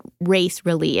what race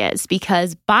really is,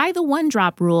 because by the one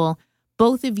drop rule,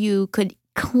 both of you could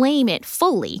claim it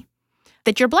fully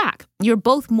that you're Black. You're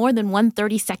both more than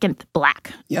 1/32nd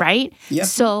Black, right? Yep.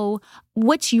 So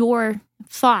what's your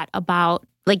thought about,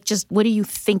 like, just what do you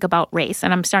think about race?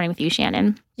 And I'm starting with you,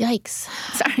 Shannon. Yikes.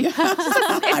 Sorry.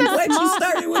 I'm glad you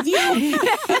started with you.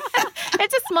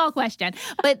 It's a small question.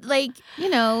 But, like,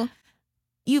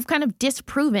 you've kind of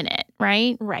disproven it,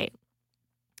 right? Right.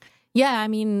 Yeah, I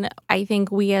mean, I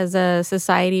think we as a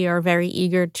society are very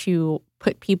eager to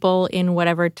put people in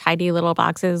whatever tidy little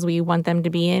boxes we want them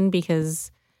to be in,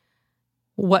 because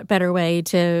what better way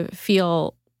to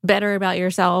feel better about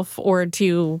yourself or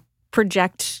to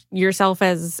project yourself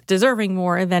as deserving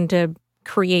more than to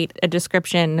create a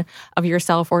description of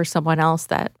yourself or someone else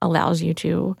that allows you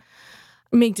to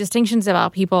make distinctions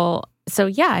about people. So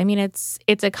yeah, I mean, it's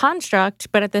a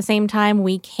construct, but at the same time,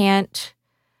 we can't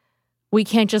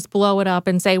just blow it up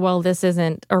and say, well, this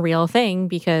isn't a real thing,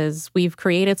 because we've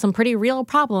created some pretty real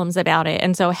problems about it.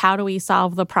 And so how do we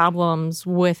solve the problems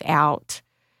without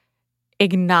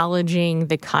acknowledging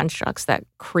the constructs that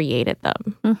created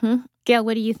them? Mm-hmm. Gail,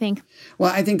 what do you think?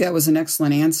 Well, I think that was an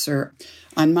excellent answer.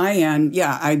 On my end,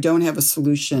 I don't have a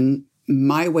solution.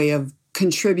 My way of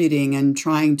contributing and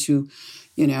trying to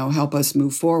help us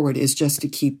move forward is just to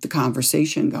keep the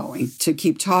conversation going, to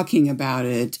keep talking about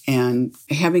it and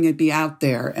having it be out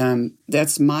there.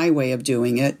 That's my way of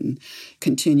doing it, and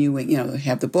continuing,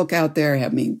 have the book out there,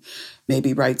 have me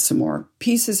maybe write some more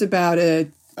pieces about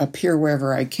it, appear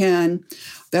wherever I can.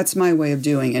 That's my way of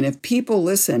doing it. And if people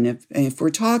listen, if we're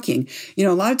talking, a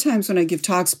lot of times when I give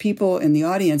talks, people in the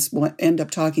audience will end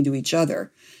up talking to each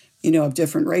other, of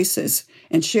different races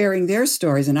and sharing their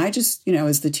stories. And I just,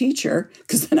 as the teacher,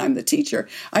 because then I'm the teacher,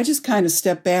 I just kind of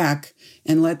step back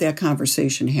and let that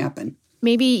conversation happen.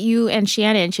 Maybe you and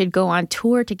Shannon should go on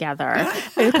tour together.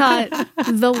 It's called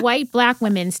the White Black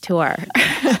Women's Tour.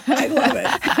 I love it.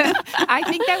 I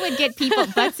think that would get people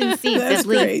butts in seats. That's at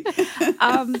least.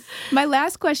 Great. My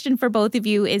last question for both of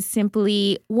you is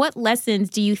simply, what lessons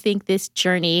do you think this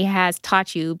journey has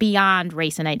taught you beyond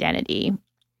race and identity?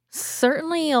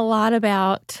 Certainly a lot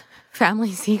about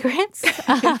family secrets,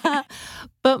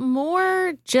 but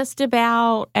more just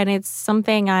about, and it's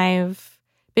something I've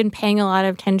been paying a lot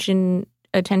of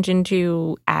attention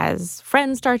to as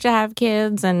friends start to have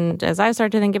kids and as I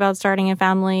start to think about starting a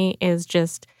family, is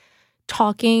just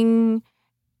talking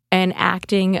and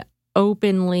acting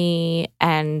openly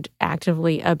and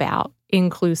actively about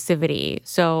inclusivity.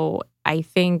 So I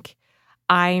think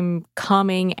I'm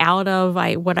coming out of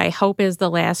what I hope is the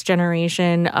last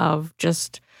generation of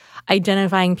just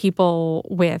identifying people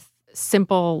with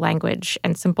simple language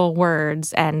and simple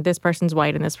words, and this person's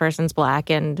white and this person's black,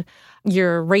 and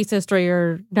you're racist or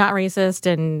you're not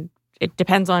racist, and it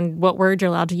depends on what word you're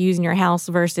allowed to use in your house,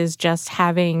 versus just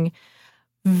having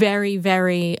very,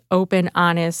 very open,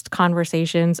 honest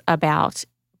conversations about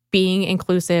being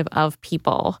inclusive of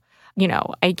people. You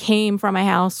know, I came from a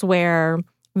house where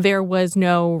there was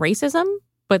no racism,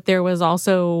 but there was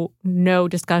also no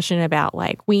discussion about,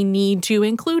 like, we need to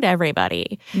include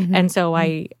everybody. Mm-hmm. And so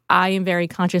I am very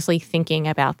consciously thinking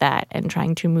about that and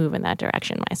trying to move in that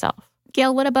direction myself.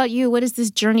 Gail, what about you? What has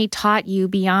this journey taught you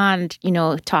beyond,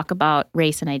 talk about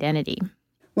race and identity?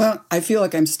 Well, I feel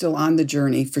like I'm still on the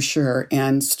journey for sure,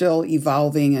 and still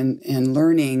evolving and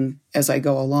learning as I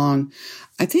go along.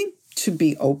 I think to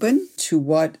be open to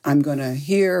what I'm going to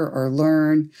hear or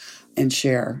learn and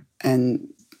share. And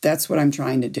that's what I'm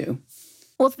trying to do.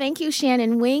 Well, thank you,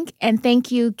 Shannon Wink, and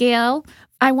thank you, Gail.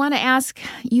 I want to ask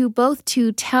you both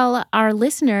to tell our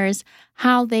listeners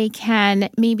how they can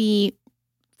maybe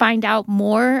find out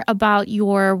more about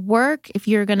your work, if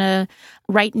you're going to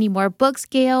write any more books,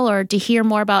 Gail, or to hear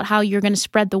more about how you're going to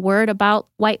spread the word about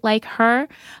White Like Her.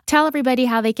 Tell everybody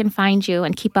how they can find you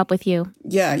and keep up with you.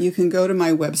 Yeah, you can go to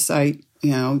my website,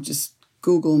 just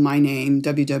Google my name,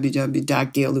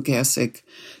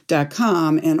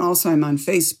 www.gaillukasik.com. And also I'm on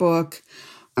Facebook,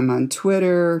 I'm on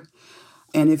Twitter.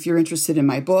 And if you're interested in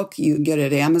my book, you can get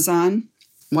it at Amazon,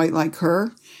 White Like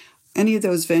Her. Any of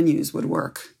those venues would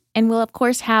work. And we'll, of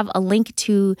course, have a link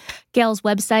to Gail's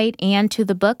website and to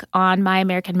the book on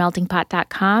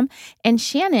myamericanmeltingpot.com. And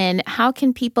Shannon, how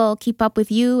can people keep up with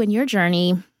you and your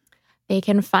journey? They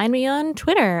can find me on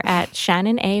Twitter at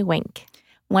Shannon A. Wink.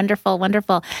 Wonderful,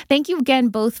 wonderful. Thank you again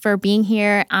both for being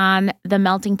here on The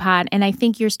Melting Pot. And I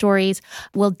think your stories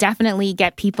will definitely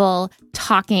get people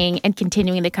talking and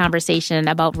continuing the conversation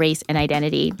about race and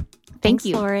identity. Thanks,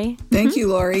 you, Lori. Thank you,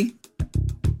 Lori.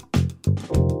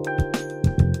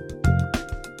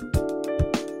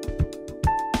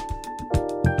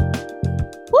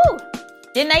 Woo!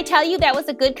 Didn't I tell you that was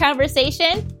a good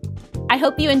conversation? I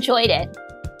hope you enjoyed it.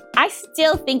 I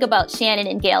still think about Shannon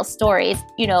and Gail's stories,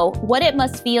 what it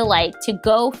must feel like to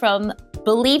go from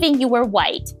believing you were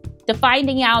white to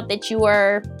finding out that you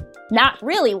were not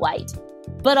really white.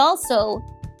 But also,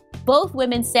 both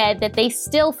women said that they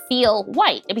still feel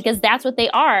white because that's what they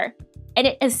are. And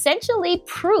it essentially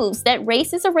proves that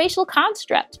race is a racial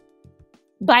construct.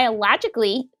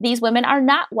 Biologically, these women are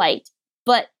not white.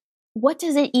 But what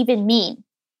does it even mean?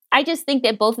 I just think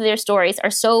that both of their stories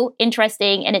are so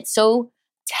interesting, and it's so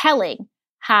telling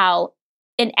how,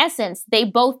 in essence, they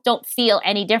both don't feel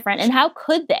any different. And how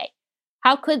could they?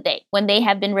 How could they when they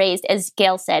have been raised, as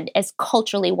Gail said, as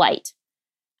culturally white?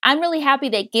 I'm really happy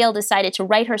that Gail decided to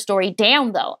write her story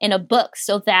down, though, in a book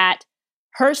so that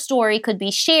her story could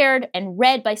be shared and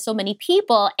read by so many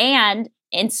people and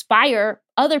inspire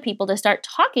other people to start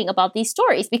talking about these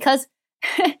stories. Because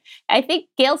I think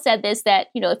Gail said this, that,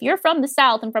 if you're from the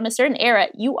South and from a certain era,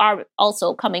 you are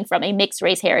also coming from a mixed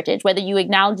race heritage, whether you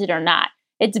acknowledge it or not.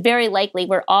 It's very likely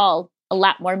we're all a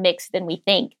lot more mixed than we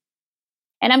think.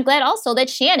 And I'm glad also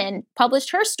that Shannon published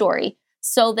her story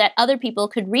so that other people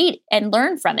could read and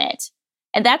learn from it.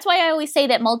 And that's why I always say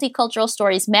that multicultural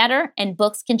stories matter and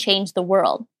books can change the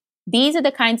world. These are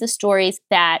the kinds of stories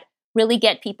that really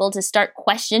get people to start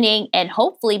questioning and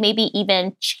hopefully maybe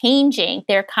even changing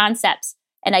their concepts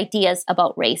and ideas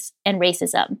about race and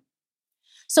racism.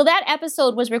 So that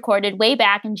episode was recorded way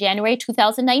back in January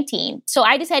 2019. So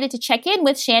I decided to check in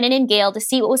with Shannon and Gail to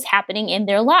see what was happening in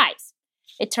their lives.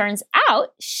 It turns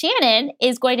out Shannon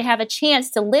is going to have a chance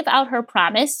to live out her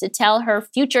promise to tell her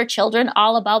future children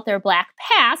all about their Black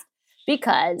past,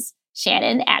 because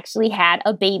Shannon actually had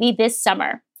a baby this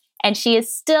summer. And she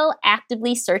is still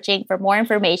actively searching for more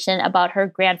information about her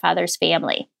grandfather's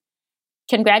family.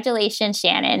 Congratulations,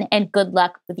 Shannon, and good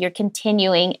luck with your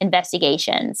continuing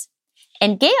investigations.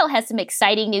 And Gail has some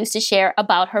exciting news to share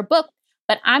about her book,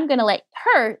 but I'm going to let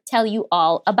her tell you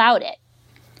all about it.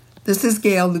 This is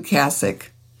Gail Lukasik.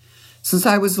 Since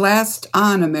I was last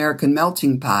on American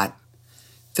Melting Pot,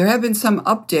 there have been some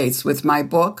updates with my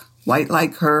book, White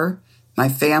Like Her, My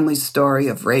Family Story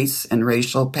of Race and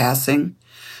Racial Passing,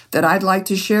 that I'd like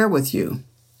to share with you.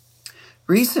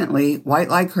 Recently, White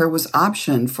Like Her was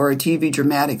optioned for a TV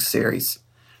dramatic series.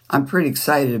 I'm pretty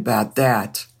excited about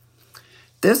that.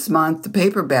 This month, the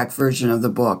paperback version of the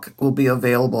book will be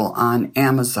available on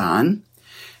Amazon.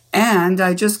 And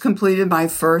I just completed my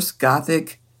first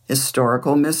Gothic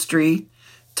historical mystery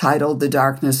titled The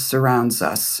Darkness Surrounds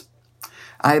Us.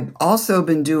 I've also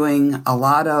been doing a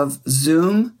lot of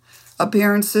Zoom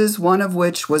appearances, one of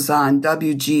which was on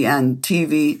WGN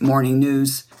TV Morning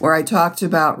News, where I talked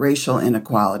about racial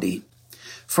inequality.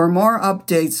 For more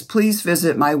updates, please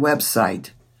visit my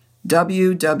website,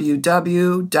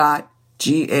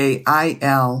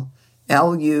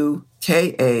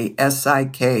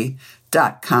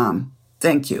 www.gailukasik.com.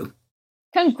 Thank you.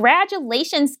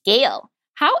 Congratulations, Gail.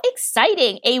 How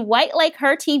exciting, a White Like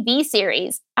Her TV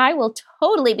series. I will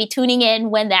totally be tuning in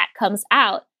when that comes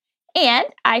out. And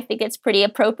I think it's pretty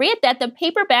appropriate that the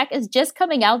paperback is just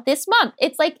coming out this month.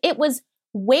 It's like it was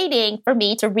waiting for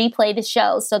me to replay the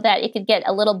show so that it could get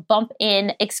a little bump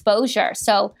in exposure.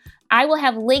 So I will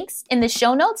have links in the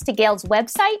show notes to Gail's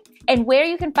website and where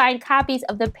you can find copies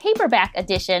of the paperback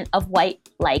edition of White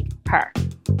Like Her.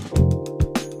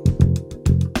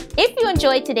 If you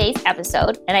enjoyed today's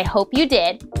episode, and I hope you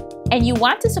did, and you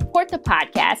want to support the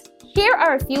podcast, here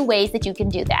are a few ways that you can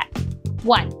do that.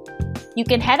 1, you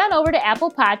can head on over to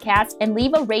Apple Podcasts and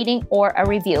leave a rating or a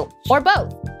review, or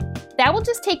both. That will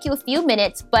just take you a few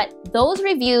minutes, but those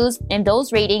reviews and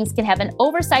those ratings can have an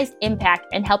oversized impact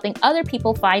in helping other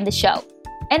people find the show.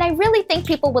 And I really think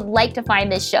people would like to find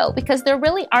this show because there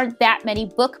really aren't that many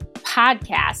book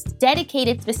podcasts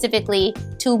dedicated specifically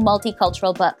to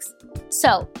multicultural books.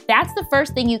 So that's the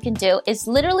first thing you can do is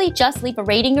literally just leave a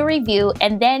rating or review,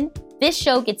 and then this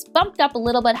show gets bumped up a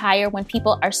little bit higher when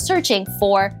people are searching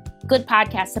for good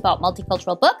podcasts about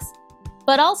multicultural books.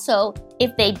 But also,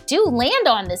 if they do land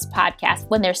on this podcast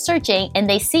when they're searching and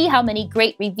they see how many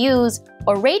great reviews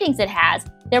or ratings it has,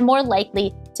 they're more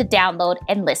likely to download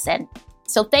and listen.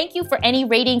 So thank you for any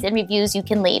ratings and reviews you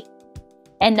can leave.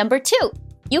 And number 2,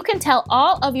 you can tell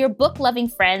all of your book-loving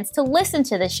friends to listen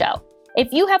to the show.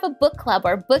 If you have a book club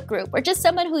or book group or just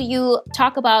someone who you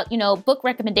talk about, book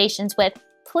recommendations with,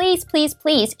 please, please,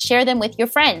 please share them with your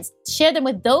friends. Share them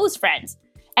with those friends.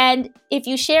 And if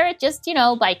you share it just,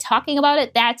 by talking about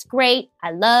it, that's great.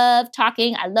 I love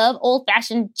talking. I love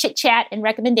old-fashioned chit-chat and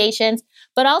recommendations.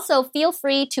 But also feel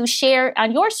free to share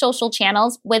on your social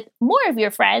channels with more of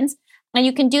your friends. And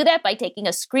you can do that by taking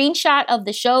a screenshot of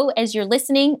the show as you're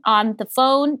listening on the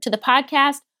phone to the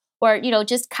podcast, or,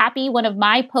 just copy one of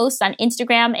my posts on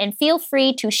Instagram and feel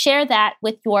free to share that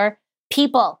with your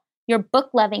people, your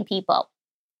book-loving people.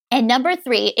 And number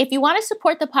 3, if you want to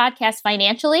support the podcast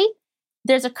financially,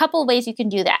 there's a couple ways you can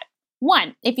do that.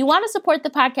 1, if you want to support the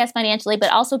podcast financially,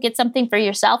 but also get something for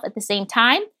yourself at the same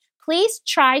time, please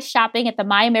try shopping at the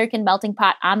My American Melting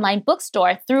Pot online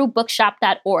bookstore through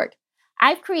bookshop.org.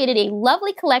 I've created a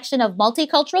lovely collection of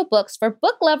multicultural books for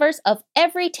book lovers of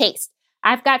every taste.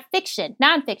 I've got fiction,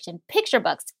 nonfiction, picture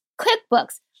books,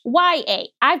 cookbooks, YA.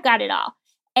 I've got it all.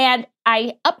 And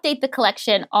I update the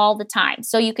collection all the time.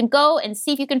 So you can go and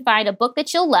see if you can find a book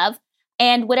that you'll love.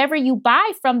 And whatever you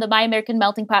buy from the My American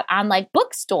Melting Pot online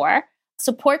bookstore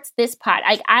supports this pod.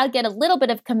 I'll get a little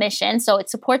bit of commission, so it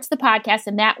supports the podcast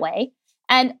in that way.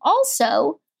 And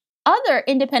also, other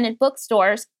independent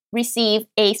bookstores receive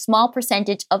a small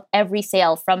percentage of every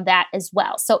sale from that as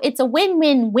well. So it's a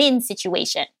win-win-win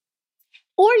situation.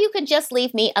 Or you can just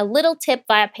leave me a little tip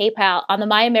via PayPal on the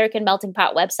My American Melting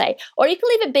Pot website. Or you can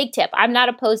leave a big tip. I'm not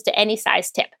opposed to any size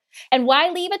tip. And why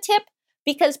leave a tip?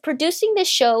 Because producing this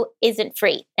show isn't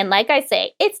free. And like I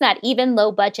say, it's not even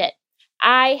low budget.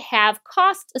 I have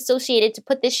costs associated to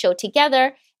put this show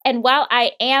together. And while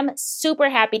I am super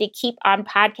happy to keep on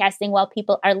podcasting while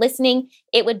people are listening,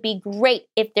 it would be great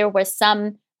if there was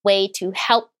some way to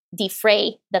help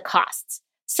defray the costs.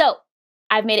 So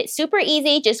I've made it super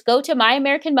easy. Just go to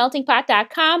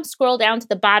myamericanmeltingpot.com, scroll down to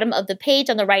the bottom of the page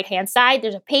on the right-hand side.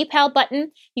 There's a PayPal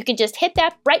button. You can just hit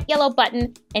that bright yellow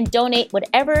button and donate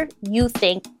whatever you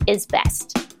think is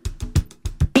best.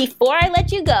 Before I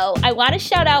let you go, I want to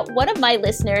shout out one of my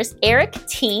listeners, Eric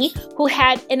T., who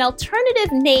had an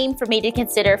alternative name for me to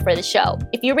consider for the show.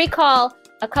 If you recall,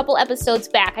 a couple episodes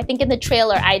back, I think in the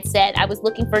trailer, I'd said I was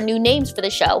looking for new names for the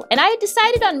show, and I had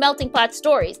decided on Melting Pot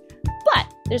Stories.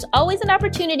 But there's always an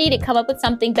opportunity to come up with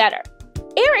something better.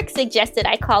 Eric suggested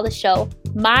I call the show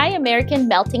My American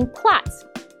Melting Plots.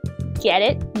 Get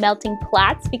it? Melting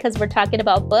plots because we're talking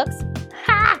about books?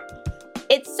 Ha!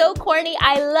 It's so corny.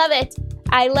 I love it.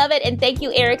 I love it. And thank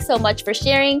you, Eric, so much for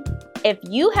sharing. If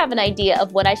you have an idea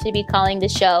of what I should be calling the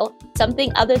show,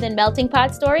 something other than Melting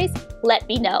Pot Stories, let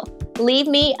me know. Leave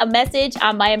me a message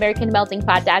on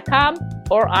myamericanmeltingpot.com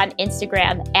or on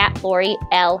Instagram at Lori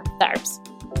L. Tharps.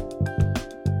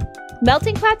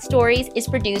 Melting Pot Stories is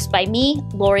produced by me,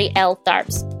 Lori L.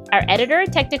 Tharps. Our editor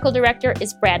and technical director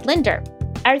is Brad Linder.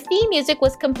 Our theme music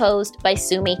was composed by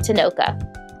Sumi Tanoka.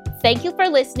 Thank you for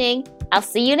listening. I'll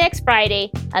see you next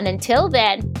Friday. And until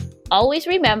then, always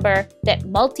remember that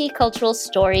multicultural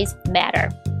stories matter.